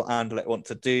like that's what Anderlecht want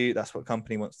to do. That's what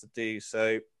company wants to do.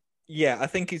 So yeah, I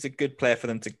think he's a good player for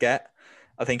them to get.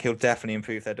 I think he'll definitely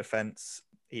improve their defence.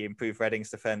 He improved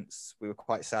Reading's defence. We were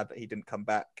quite sad that he didn't come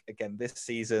back again this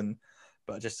season,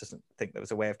 but I just doesn't think there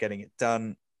was a way of getting it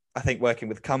done. I think working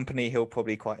with company, he'll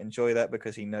probably quite enjoy that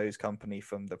because he knows company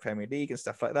from the Premier League and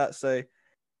stuff like that. So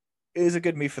it is a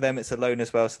good move for them. It's a loan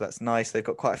as well, so that's nice. They've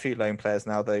got quite a few loan players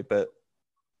now, though. But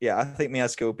yeah, I think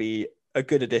Miazga will be a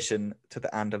good addition to the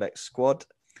Anderlecht squad.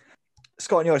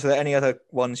 Scott and yours, are there any other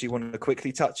ones you want to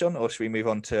quickly touch on, or should we move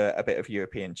on to a bit of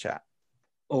European chat?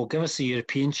 Oh, give us the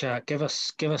European chat. Give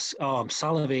us. Oh, I'm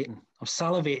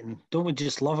salivating. Don't we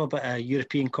just love a bit of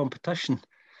European competition?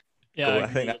 Yeah, cool. I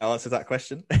think that answers that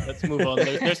question. Let's move on.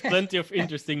 There's plenty of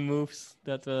interesting moves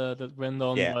that went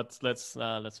on, Yeah. but let's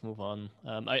move on.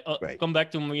 Right. Come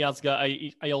back to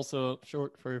Miazga. I also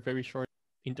for a very short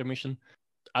intermission.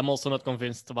 I'm also not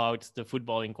convinced about the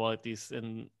footballing qualities,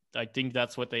 and I think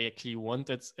that's what they actually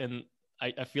wanted. And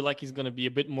I feel like he's going to be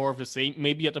a bit more of the same,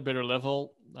 maybe at a better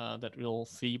level that we'll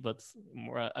see. But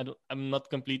more, I'm not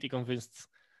completely convinced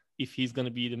if he's going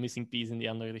to be the missing piece in the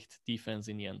Anderlecht defense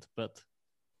in the end. But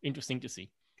interesting to see.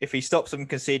 If he stops them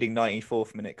conceding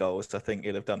 94th minute goals, I think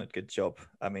he'll have done a good job.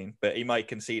 I mean, but he might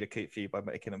concede a few by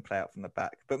making them play out from the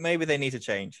back. But maybe they need to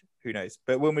change. Who knows?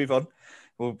 But we'll move on.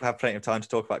 We'll have plenty of time to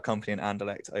talk about company and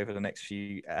Anderlecht over the next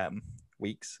few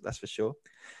weeks, that's for sure.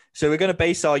 So we're going to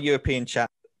base our European chat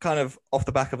kind of off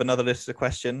the back of another listener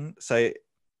question. So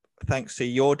thanks to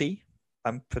Jordi.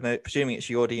 I'm presuming it's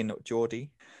Jordi and not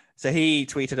Geordie. So he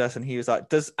tweeted us and he was like,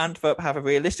 does Antwerp have a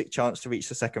realistic chance to reach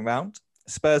the second round?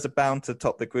 Spurs are bound to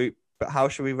top the group, but how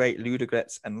should we rate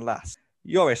Ludogorets and Lask?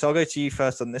 Joris, I'll go to you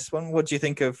first on this one. What do you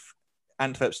think of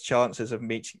Antwerp's chances of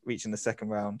reaching the second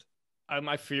round?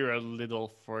 I fear a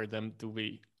little for them, to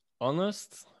be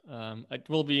honest. It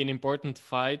will be an important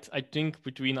fight, I think,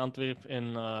 between Antwerp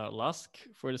and Lask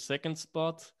for the second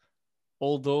spot.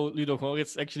 Although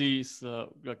Ludogorets actually is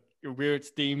like a weird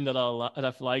team that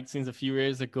I've liked since a few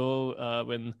years ago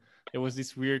when there was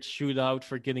this weird shootout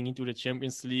for getting into the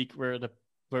Champions League where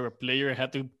a player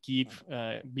had to keep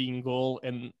being goal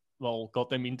and got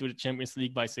them into the Champions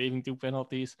League by saving 2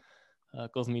 penalties,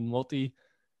 Cosmin Motti.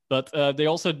 But they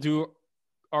also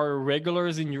are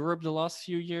regulars in Europe the last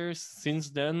few years since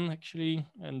then, actually,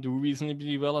 and do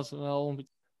reasonably well as well.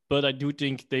 But I do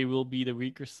think they will be the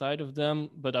weaker side of them,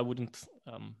 but I wouldn't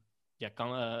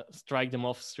strike them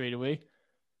off straight away.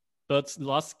 But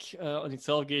Lask on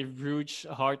itself gave Bruges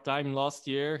a hard time last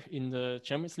year in the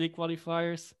Champions League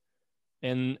qualifiers,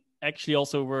 and actually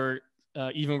also were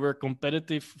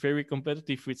competitive, very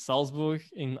competitive with Salzburg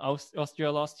in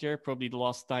Austria last year. Probably the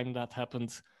last time that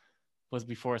happened was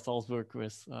before Salzburg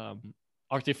was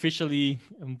artificially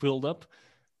built up.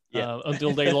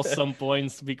 Until they lost some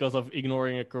points because of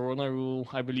ignoring a Corona rule,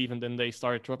 I believe, and then they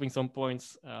started dropping some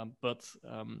points. But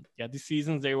this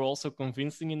season they were also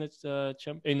convincing in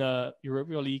the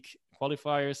Europa League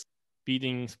qualifiers,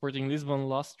 beating Sporting Lisbon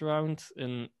last round,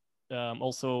 and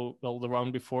also the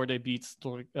round before they beat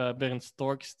Bernd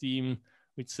Stork's team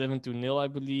with 7-0, I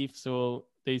believe. So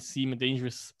they seem a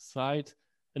dangerous side.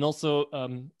 And also,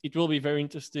 it will be very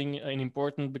interesting and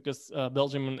important because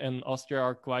Belgium and Austria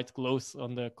are quite close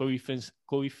on the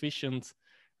coefficient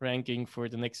ranking for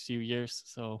the next few years.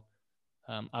 So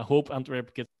I hope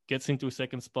Antwerp gets into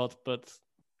second spot, but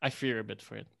I fear a bit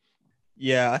for it.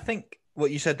 Yeah, I think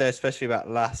what you said there, especially about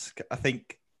Lask, I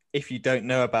think if you don't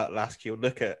know about Lask, you'll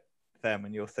look at them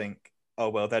and you'll think, oh,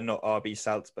 well, they're not RB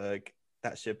Salzburg.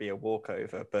 That should be a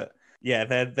walkover. But yeah,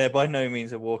 they're by no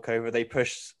means a walkover. They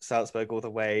pushed Salzburg all the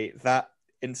way. That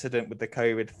incident with the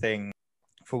COVID thing,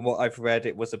 from what I've read,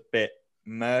 it was a bit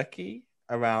murky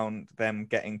around them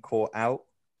getting caught out.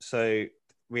 So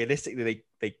realistically,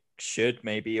 they should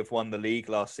maybe have won the league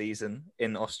last season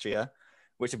in Austria,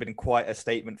 which would have been quite a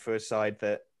statement for a side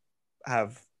that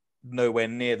have nowhere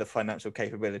near the financial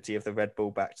capability of the Red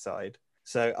Bull backed side.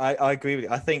 So I agree with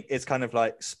you. I think it's kind of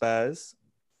like Spurs.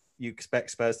 you expect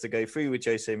Spurs to go through with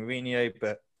Jose Mourinho,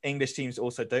 but English teams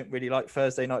also don't really like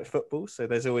Thursday night football, so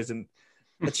there's always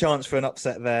a chance for an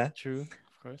upset there. True,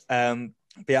 of course.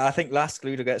 But yeah, I think Lask,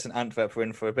 Ludogorets and Antwerp are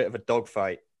in for a bit of a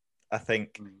dogfight. I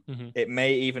think it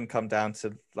may even come down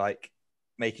to like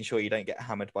making sure you don't get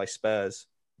hammered by Spurs,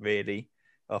 really,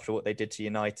 after what they did to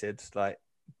United. Like,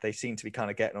 they seem to be kind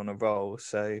of getting on a roll.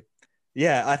 So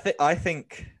yeah, I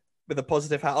think with a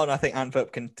positive hat on, I think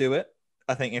Antwerp can do it.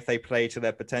 I think if they play to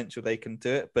their potential, they can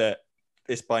do it, but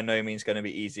it's by no means going to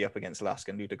be easy up against Lask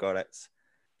and Ludogorets.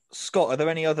 Scott, are there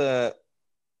any other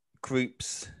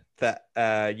groups that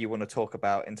you want to talk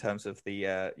about in terms of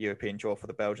the European draw for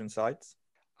the Belgian sides?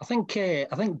 I think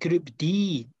Group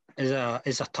D is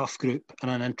a tough group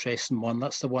and an interesting one.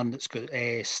 That's the one that's got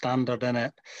Standard in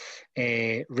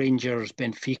it, Rangers,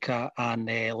 Benfica, and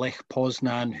Lech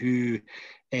Poznan, who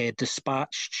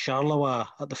dispatched Charleroi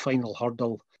at the final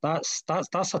hurdle. That's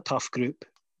a tough group.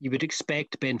 You would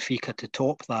expect Benfica to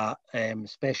top that,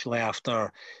 especially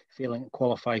after failing to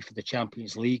qualify for the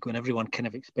Champions League when everyone kind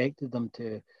of expected them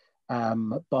to.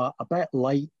 But a bit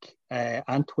like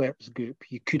Antwerp's group,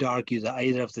 you could argue that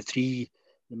either of the three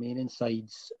remaining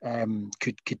sides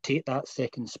could take that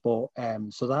second spot.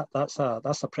 So that's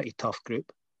a pretty tough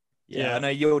group. Yeah, I know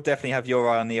you'll definitely have your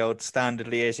eye on the old Standard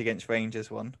Liège against Rangers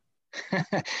one.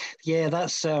 Yeah,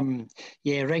 that's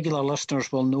regular listeners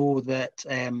will know that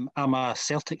I'm a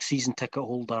Celtic season ticket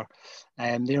holder.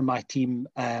 They're my team,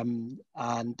 and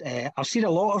I've seen a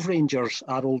lot of Rangers,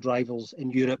 our old rivals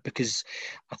in Europe, because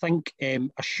I think I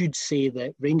should say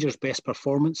that Rangers' best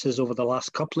performances over the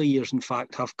last couple of years, in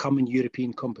fact, have come in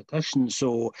European competition.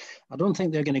 So I don't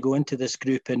think they're going to go into this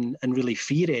group and really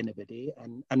fear anybody,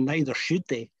 and neither should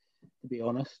they, to be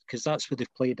honest, because that's where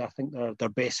they've played, I think, their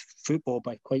best football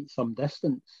by quite some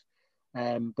distance.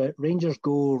 But Rangers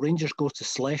go to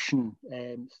Sleshen,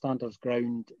 Standard's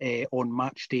ground, on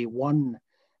match day 1.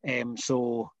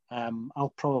 So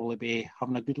I'll probably be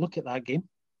having a good look at that game.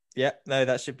 Yeah, no,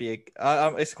 that should be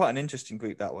it's quite an interesting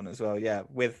group, that one as well. Yeah,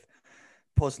 with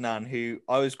Poznan, who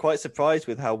I was quite surprised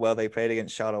with how well they played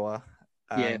against Charleroi.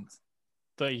 And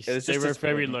they were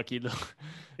very lucky though.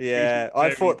 Yeah,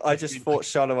 I just thought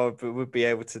Charleroi would be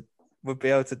able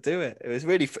to do it.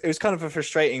 It was kind of a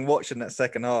frustrating watching that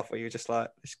second half where you were just like,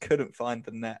 just couldn't find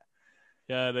the net.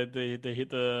 Yeah, they hit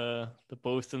the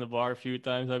post and the bar a few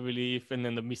times, I believe, and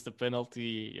then they missed the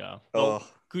penalty. Yeah. Well,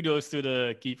 kudos to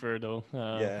the keeper though.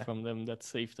 From them that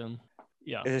saved them.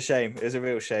 Yeah. It's a shame. It was a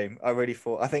real shame.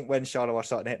 I think when Charleroi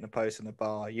started hitting the post and the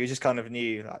bar, you just kind of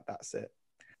knew like that's it.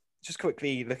 Just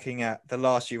quickly looking at the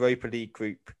last Europa League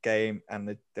group game,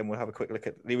 and then we'll have a quick look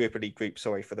at the Europa League group,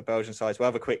 for the Belgian sides. We'll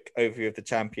have a quick overview of the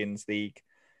Champions League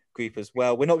group as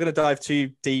well. We're not going to dive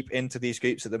too deep into these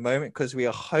groups at the moment because we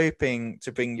are hoping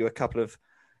to bring you a couple of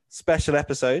special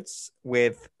episodes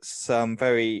with some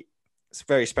very,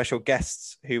 very special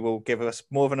guests who will give us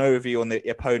more of an overview on the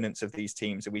opponents of these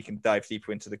teams, and we can dive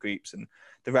deeper into the groups and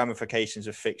the ramifications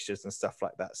of fixtures and stuff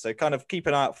like that. So kind of keep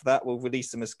an eye out for that. We'll release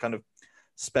them as kind of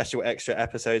special extra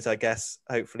episodes, I guess,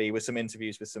 hopefully with some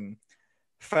interviews with some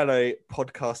fellow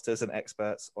podcasters and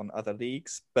experts on other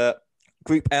leagues. But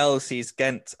Group L sees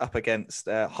Ghent up against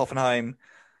Hoffenheim,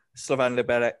 Slovan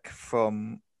Liberec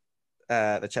from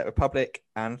the Czech Republic,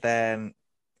 and then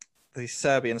the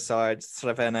Serbian side,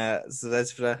 Slovenia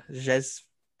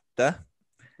Zvezda.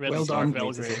 Well done,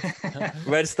 Belgrade.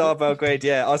 Red Star Belgrade,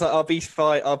 yeah. I was like, I'll be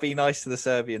fine. I'll be nice to the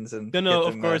Serbians and no,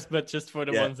 of course, but just for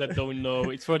the ones that don't know,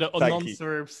 it's for the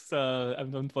non-Serbs. I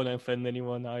don't want to offend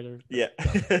anyone either. Yeah,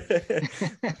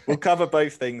 we'll cover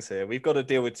both things here. We've got to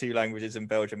deal with two languages in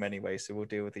Belgium anyway, so we'll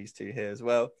deal with these two here as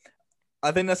well.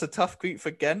 I think that's a tough group for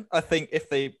Ghent. I think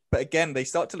but again, they're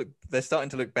starting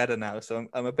to look better now, so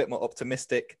I'm a bit more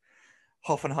optimistic.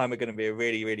 Hoffenheim are going to be a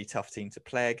really, really tough team to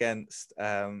play against.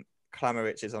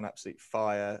 Kramaric is on absolute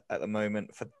fire at the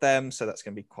moment for them, so that's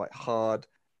going to be quite hard.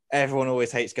 Everyone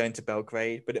always hates going to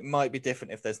Belgrade, but it might be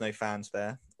different if there's no fans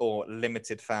there or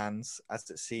limited fans, as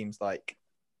it seems like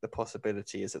the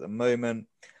possibility is at the moment.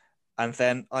 And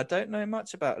then I don't know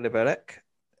much about Liberec.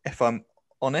 If I'm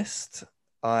honest,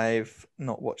 I've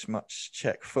not watched much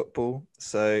Czech football,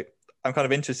 so I'm kind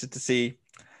of interested to see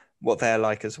what they're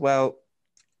like as well.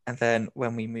 And then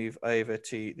when we move over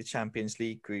to the Champions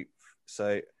League group,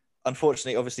 so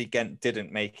unfortunately, obviously, Ghent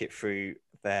didn't make it through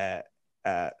their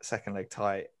second leg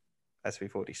tie, as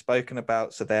we've already spoken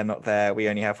about. So they're not there. We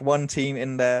only have one team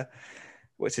in there,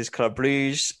 which is Club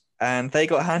Brugge. And they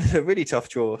got handed a really tough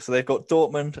draw. So they've got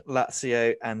Dortmund,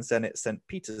 Lazio, and Zenit St.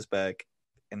 Petersburg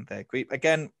in their group.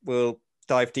 Again, we'll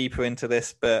dive deeper into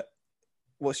this, but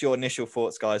what's your initial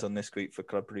thoughts, guys, on this group for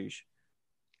Club Brugge?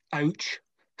 Ouch.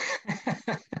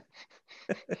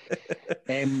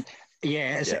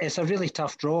 It's a really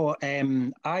tough draw.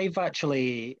 I've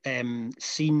actually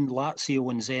seen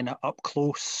Lazio and Zenit up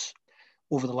close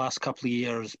over the last couple of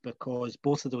years because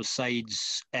both of those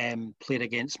sides played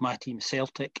against my team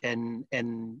Celtic in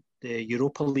the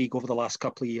Europa League over the last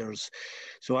couple of years.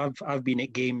 So I've been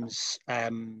at games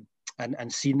and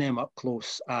seen them up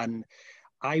close, and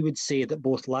I would say that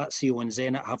both Lazio and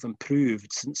Zenit have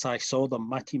improved since I saw them.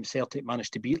 My team Celtic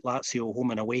managed to beat Lazio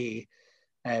home and away,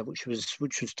 which was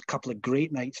a couple of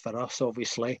great nights for us,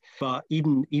 obviously. But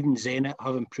even Zenit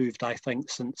have improved, I think,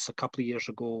 since a couple of years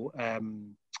ago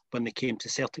when they came to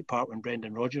Celtic Park when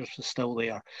Brendan Rodgers was still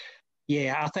there.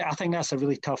 Yeah, I think that's a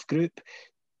really tough group.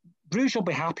 Bruges will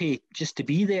be happy just to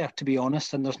be there, to be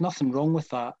honest, and there's nothing wrong with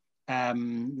that.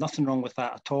 Nothing wrong with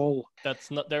that at all.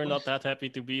 They're not that happy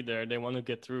to be there. They want to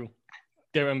get through.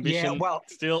 Their ambition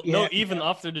even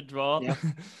after the draw,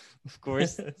 of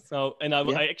course. So, and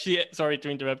I actually, sorry to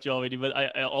interrupt you already, but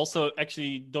I also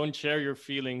actually don't share your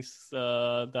feelings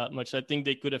that much. I think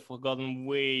they could have forgotten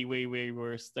way, way, way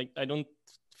worse. Like, I don't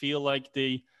feel like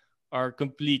they are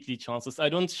completely chanceless. I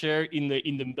don't share in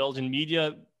the Belgian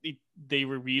media. They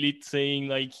were really saying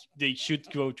like they should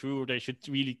go through or they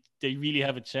really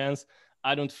have a chance.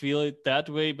 I don't feel it that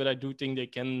way, but I do think they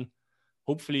can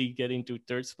hopefully get into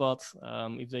third spot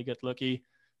if they get lucky.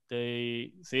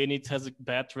 Zenit has a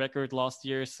bad record last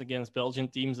year against Belgian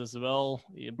teams as well,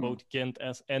 both Ghent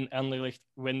and Anderlecht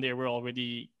when they were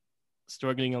already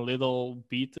struggling a little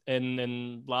bit.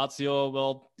 And Lazio,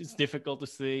 well, it's difficult to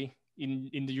say. In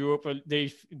the Europa,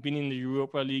 they've been in the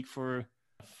Europa League for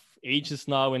ages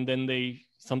now, and then they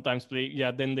sometimes play.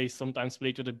 Yeah, then they sometimes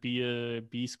play to the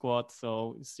B squad.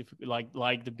 So it's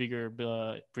like the bigger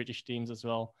British teams as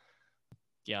well.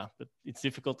 Yeah, but it's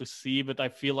difficult to see. But I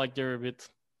feel like they're a bit.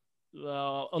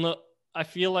 I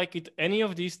feel like any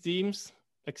of these teams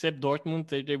except Dortmund,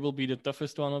 they will be the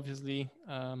toughest one, obviously.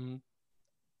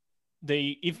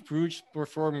 If Bruges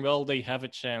perform well, they have a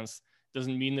chance.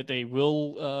 Doesn't mean that they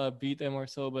will beat them or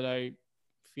so, but I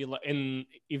feel like, and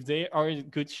if they are in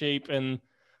good shape, and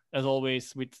as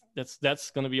always,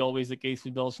 that's going to be always the case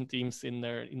with Belgian teams in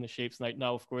the shapes right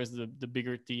now. Of course, the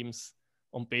bigger teams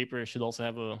on paper should also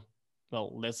have a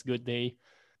less good day.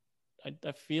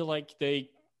 I feel like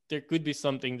there could be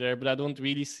something there, but I don't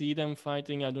really see them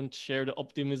fighting. I don't share the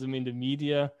optimism in the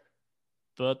media,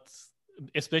 but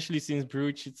especially since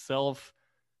Bruges itself,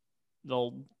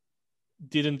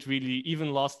 didn't really.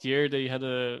 Even last year, they had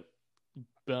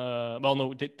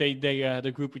they had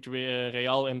a group with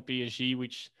Real and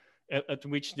PSG, at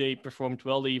which they performed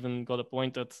well. They even got a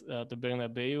point at the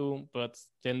Bernabeu, but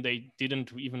then they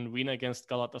didn't even win against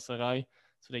Galatasaray,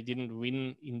 so they didn't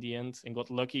win in the end and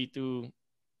got lucky to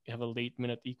have a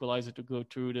late-minute equalizer to go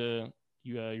through the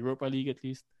Europa League at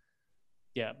least.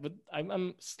 Yeah, but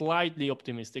I'm slightly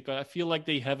optimistic. I feel like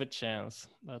they have a chance,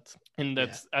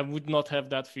 I would not have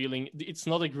that feeling. It's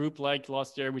not a group like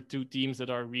last year with two teams that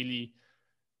are really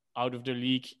out of the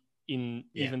league.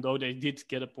 Even though they did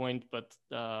get a point, but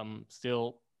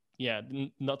still,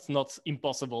 not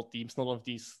impossible teams. None of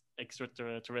these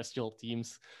extraterrestrial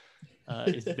teams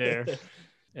is there,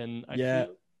 and I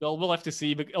feel. Well, we'll have to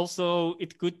see, but also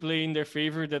it could play in their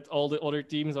favor that all the other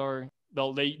teams are.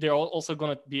 Well, they're also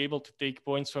going to be able to take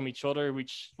points from each other,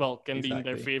 which can be in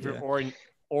their favor,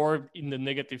 or in the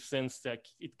negative sense that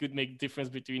it could make difference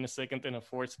between a second and a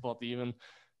fourth spot, even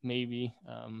maybe.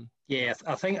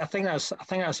 I think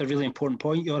that's a really important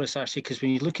point, Joris, actually, because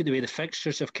when you look at the way the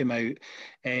fixtures have come out,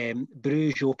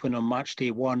 Bruges open on match day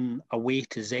 1 away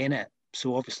to Zenit,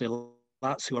 so obviously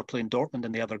that's who are playing Dortmund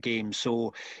in the other game.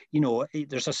 So,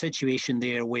 there's a situation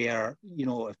there where,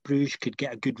 if Bruges could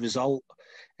get a good result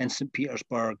in St.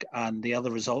 Petersburg and the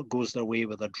other result goes their way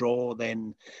with a draw,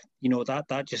 then,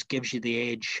 that just gives you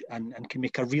the edge and can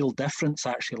make a real difference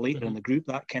actually later in the group,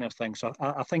 that kind of thing. So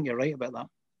I think you're right about that.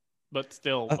 But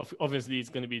still, obviously, it's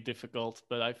going to be difficult.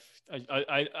 But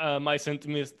my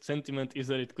sentiment is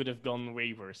that it could have gone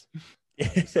way worse.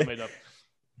 To sum it up.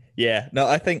 Yeah, no,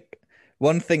 I think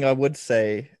one thing I would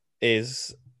say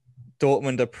is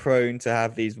Dortmund are prone to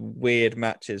have these weird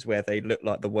matches where they look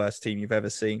like the worst team you've ever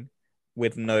seen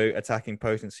with no attacking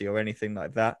potency or anything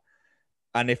like that.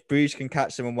 And if Bruges can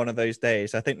catch them on one of those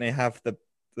days, I think they have the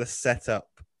setup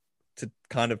to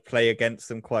kind of play against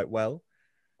them quite well.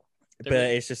 But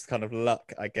it's just kind of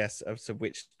luck, I guess, as to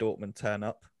which Dortmund turn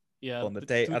up on the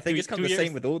day. I think it's kind of the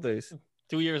same with all those.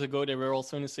 2 years ago, they were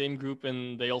also in the same group,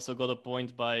 and they also got a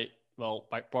point by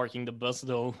parking the bus,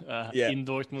 though, in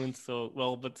Dortmund. So,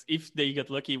 but if they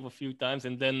get lucky a few times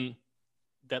and then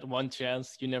that one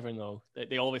chance, you never know.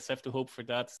 They always have to hope for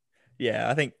that.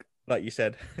 Yeah, I think like you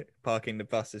said, parking the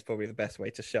bus is probably the best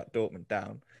way to shut Dortmund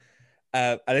down.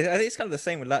 And I think it's kind of the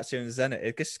same with Lazio and Zenit.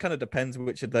 It just kind of depends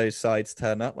which of those sides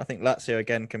turn up. I think Lazio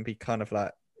again can be kind of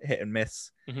like hit and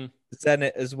miss. Mm-hmm.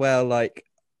 Zenit as well. Like,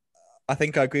 I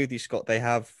think I agree with you, Scott. They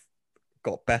have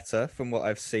got better from what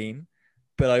I've seen,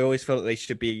 but I always feel that they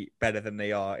should be better than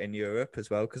they are in Europe as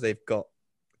well because they've got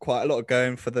quite a lot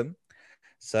going for them.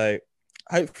 So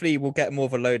hopefully we'll get more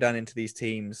of a lowdown into these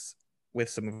teams with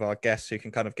some of our guests who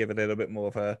can kind of give a little bit more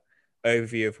of a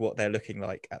overview of what they're looking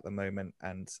like at the moment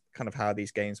and kind of how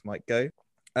these games might go.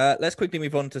 Let's quickly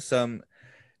move on to some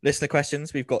listener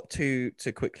questions. We've got 2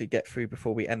 to quickly get through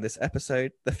before we end this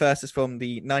episode. The first is from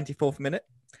the 94th minute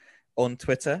on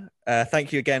Twitter.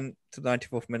 Thank you again to the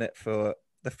 94th minute for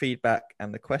the feedback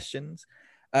and the questions.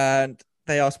 And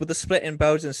they asked, with the split in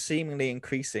Belgium seemingly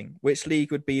increasing, which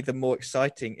league would be the more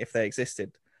exciting if they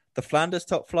existed? The Flanders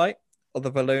top flight or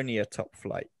the Wallonia top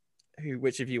flight?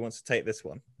 Which of you wants to take this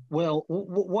one? Well,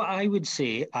 what I would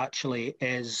say actually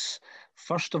is,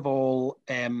 first of all,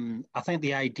 I think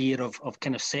the idea of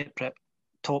kind of separate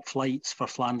top flights for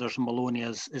Flanders and Wallonia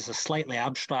is a slightly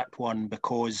abstract one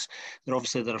because there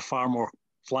are far more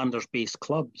Flanders-based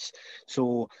clubs.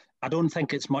 So I don't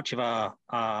think it's much of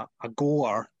a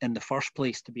goer in the first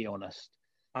place, to be honest.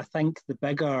 I think the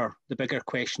bigger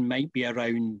question might be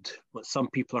around what some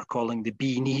people are calling the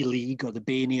BNE League or the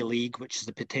BNE League, which is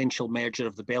the potential merger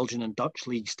of the Belgian and Dutch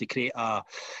leagues to create a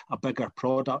bigger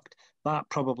product. That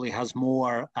probably has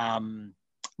more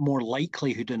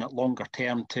likelihood in it longer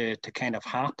term to kind of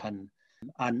happen.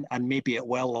 And maybe it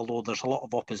will, although there's a lot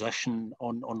of opposition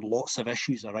on lots of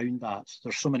issues around that. So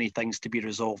there's so many things to be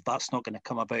resolved. That's not going to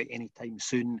come about anytime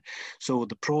soon. So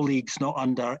the Pro League's not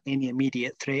under any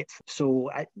immediate threat. So,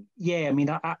 I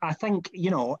think,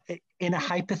 in a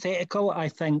hypothetical, I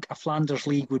think a Flanders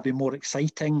League would be more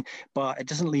exciting, but it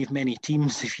doesn't leave many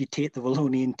teams if you take the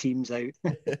Wallonian teams out.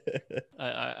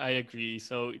 I agree.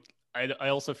 So I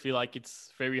also feel like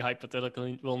it's very hypothetical.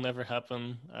 It will never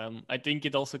happen. I think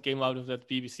it also came out of that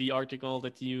BBC article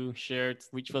that you shared,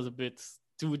 which was a bit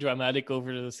too dramatic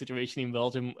over the situation in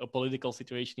Belgium, a political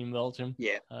situation in Belgium.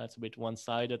 Yeah. It's a bit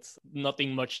one-sided.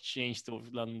 Nothing much changed over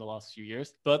the last few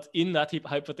years. But in that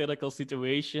hypothetical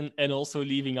situation, and also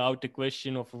leaving out the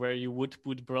question of where you would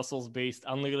put Brussels-based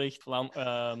Anderlecht,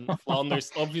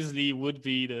 Flanders obviously would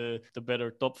be the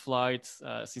better top flight,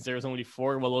 since there's only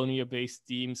 4 Wallonia-based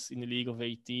teams in the League of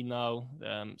 18 now.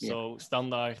 So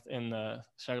Standard and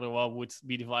Charleroi would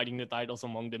be dividing the titles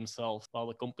among themselves, while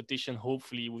the competition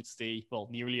hopefully would stay, well,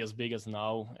 nearly as big as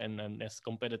now and as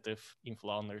competitive in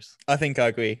Flanders. I think I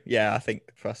agree. Yeah, I think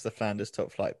for us, the Flanders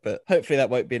top flight, but hopefully that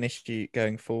won't be an issue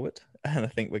going forward. And I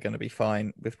think we're going to be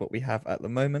fine with what we have at the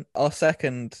moment. Our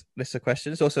second list of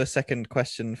questions is also a second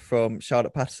question from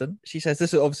Charlotte Patterson. She says,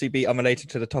 this will obviously be unrelated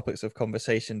to the topics of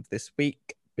conversation this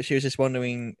week, but she was just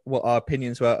wondering what our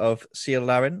opinions were of Ciel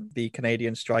Larin, the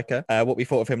Canadian striker, what we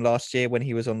thought of him last year when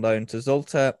he was on loan to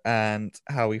Zulte and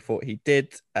how we thought he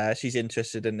did. She's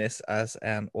interested in this as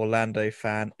an Orlando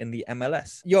fan in the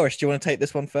MLS. Joris, do you want to take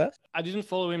this one first? I didn't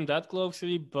follow him that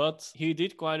closely, but he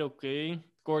did quite okay.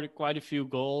 Scored quite a few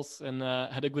goals and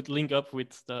had a good link up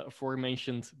with the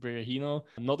aforementioned Berahino.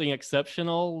 Nothing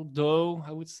exceptional, though,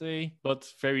 I would say, but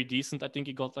very decent. I think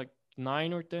he got like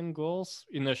 9 or 10 goals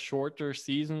in a shorter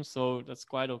season, so that's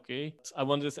quite okay. I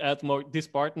wanted to add more. This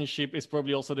partnership is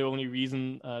probably also the only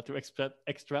reason to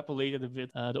extrapolate it a bit.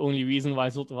 The only reason why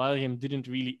Zulte Waregem didn't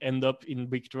really end up in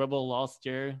big trouble last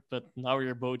year, but now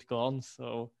they're both gone,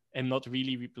 so and not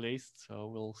really replaced. So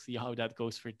we'll see how that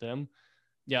goes for them.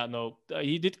 Yeah, no,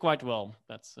 he did quite well.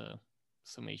 That's a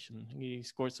summation. He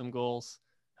scored some goals,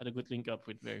 had a good link up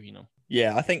with Berahino.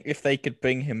 Yeah, I think if they could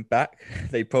bring him back,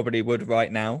 they probably would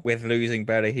right now. With losing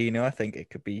Berahino, I think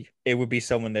it would be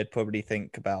someone they'd probably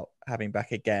think about having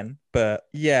back again. But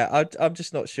yeah, I'm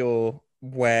just not sure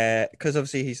where, because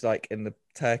obviously he's like in the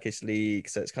Turkish league,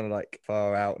 so it's kind of like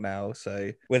far out now.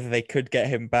 So whether they could get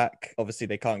him back, obviously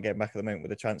they can't get him back at the moment with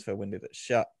the transfer window that's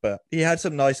shut, but he had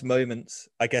some nice moments.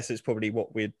 I guess it's probably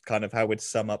how we'd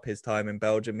sum up his time in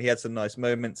Belgium. He had some nice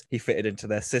moments. He fitted into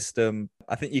their system.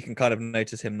 I think you can kind of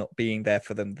notice him not being there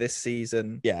for them this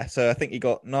season. Yeah, so I think he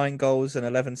got 9 goals and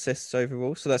 11 assists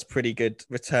overall. So that's pretty good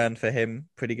return for him.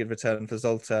 Pretty good return for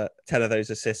Zulte. 10 of those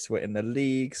assists were in the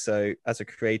league. So as a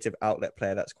creative outlet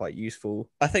player, that's quite useful.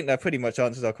 I think that pretty much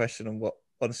answers our question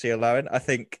on Ciel Larin. I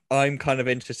think I'm kind of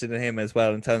interested in him as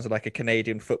well in terms of like a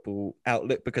Canadian football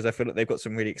outlook, because I feel like they've got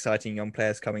some really exciting young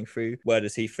players coming through. Where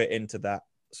does he fit into that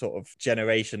sort of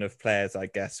generation of players, I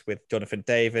guess, with Jonathan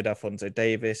David, Alphonso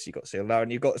Davis, you've got Cyril Lau,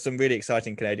 you've got some really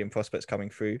exciting Canadian prospects coming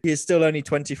through. He is still only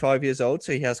 25 years old,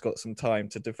 so he has got some time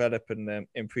to develop and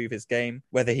improve his game.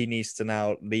 Whether he needs to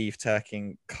now leave Turkey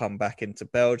and come back into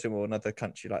Belgium or another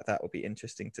country like that will be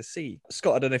interesting to see.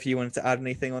 Scott, I don't know if you wanted to add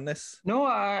anything on this. No,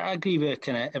 I agree with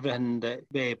kind of everything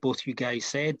that both you guys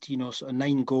said. You know, sort of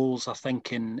 9 goals, I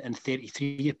think, in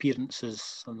 33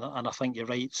 appearances, and I think you're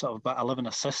right, sort of about 11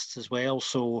 assists as well.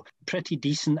 So pretty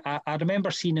decent. I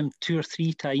remember seeing him 2 or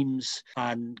 3 times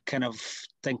and kind of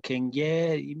thinking,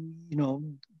 yeah, you know,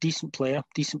 decent player.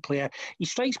 He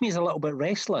strikes me as a little bit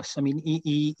restless. I mean,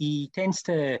 he tends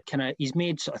to he's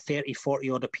made sort of 30, 40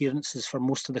 odd appearances for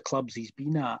most of the clubs he's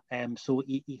been at. So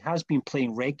he has been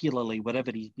playing regularly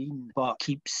wherever he's been, but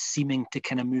keeps seeming to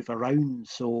kind of move around.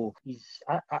 So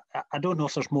I don't know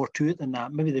if there's more to it than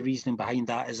that. Maybe the reasoning behind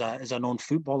that is a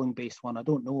non-footballing based one. I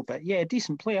don't know, but yeah,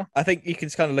 decent player. I think you can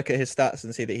kind of look at his stats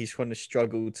and see that he's going to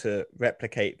struggle to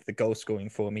replicate the goal scoring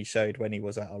form he showed when he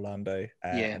was at Orlando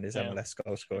and his MLS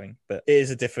goal scoring. But it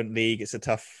is a different league. It's a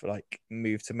tough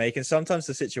move to make, and sometimes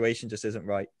the situation just isn't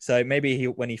right. So maybe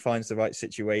when he finds the right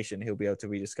situation, he'll be able to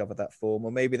rediscover that form,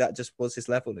 or maybe that just was his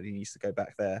level and he needs to go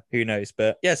back there. Who knows?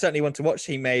 But yeah, certainly one to watch.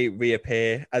 He may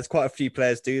reappear, as quite a few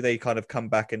players do. They kind of come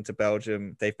back into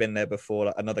Belgium. They've been there before.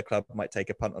 Like another club might take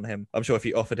a punt on him. I'm sure if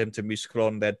you offered him to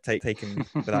Mouscron, they'd take him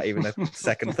without even a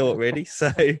second thought, really.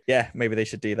 So yeah, maybe they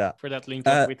should do that. For that link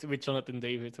up with Jonathan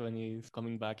David when he's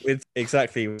coming back.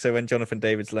 Exactly. So when Jonathan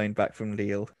David's loaned back from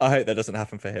Lille, I hope that doesn't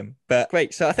happen for him. But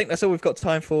great. So I think that's all we've got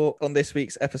time for on this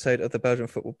week's episode of the Belgian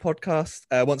Football Podcast.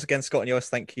 Once again, Scott and Joris,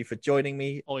 thank you for joining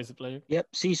me. Always a pleasure. Yep.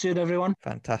 See you soon, everyone.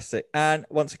 Fantastic. And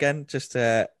once again, just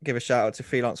to give a shout out to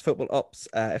Freelance Football Ops.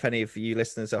 If any of you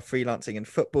listeners are freelancing in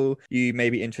football, you may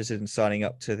be interested in signing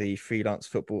up to the Freelance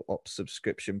Football Ops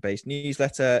subscription-based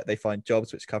newsletter. They find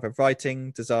jobs which cover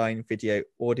writing, design, video,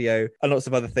 audio, and lots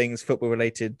of other things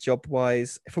football-related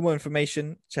job-wise. For more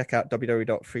information, check out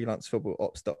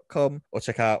www.freelancefootballops.com or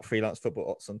check out Freelance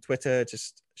Football Ops on Twitter.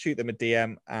 Just shoot them a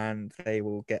DM and they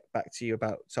will get back to you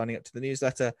about signing up to the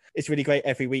newsletter. It's really great.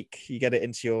 Every week you get it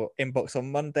into your inbox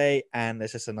on Monday, and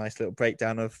there's just a nice little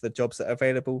breakdown of the jobs that are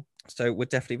available. So would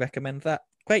definitely recommend that.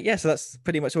 Great. Yeah, so that's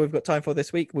pretty much all we've got time for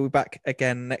this week. We'll be back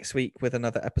again next week with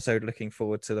another episode, looking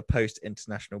forward to the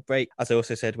post-international break. As I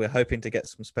also said, we're hoping to get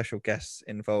some special guests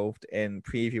involved in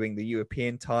previewing the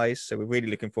European ties, so we're really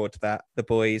looking forward to that. The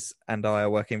boys and I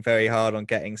are working very hard on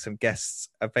getting some guests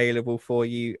available for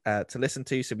you to listen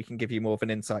to, so we can give you more of an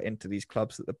insight into these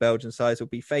clubs that the Belgian sides will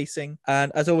be facing.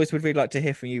 And as always, we'd really like to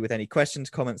hear from you with any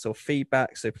questions, comments or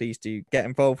feedback, so please do get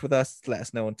involved with us. Let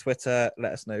us know on Twitter,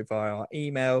 let us know via our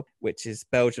email, which is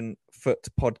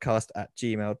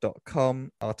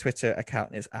belgianfootpodcast@gmail.com. Our Twitter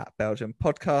account is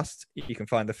 @BelgianPodcast. You can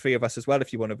find the 3 of us as well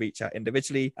if you want to reach out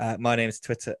individually.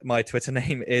 My Twitter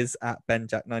name is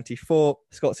 @BenJack94.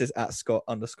 Scott's is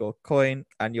 @Scott_coin,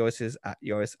 and yours is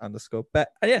 @Joris_bet.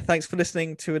 And yeah, thanks for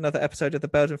listening to another episode of the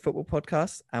Belgian Football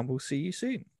Podcast, and we'll see you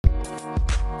soon.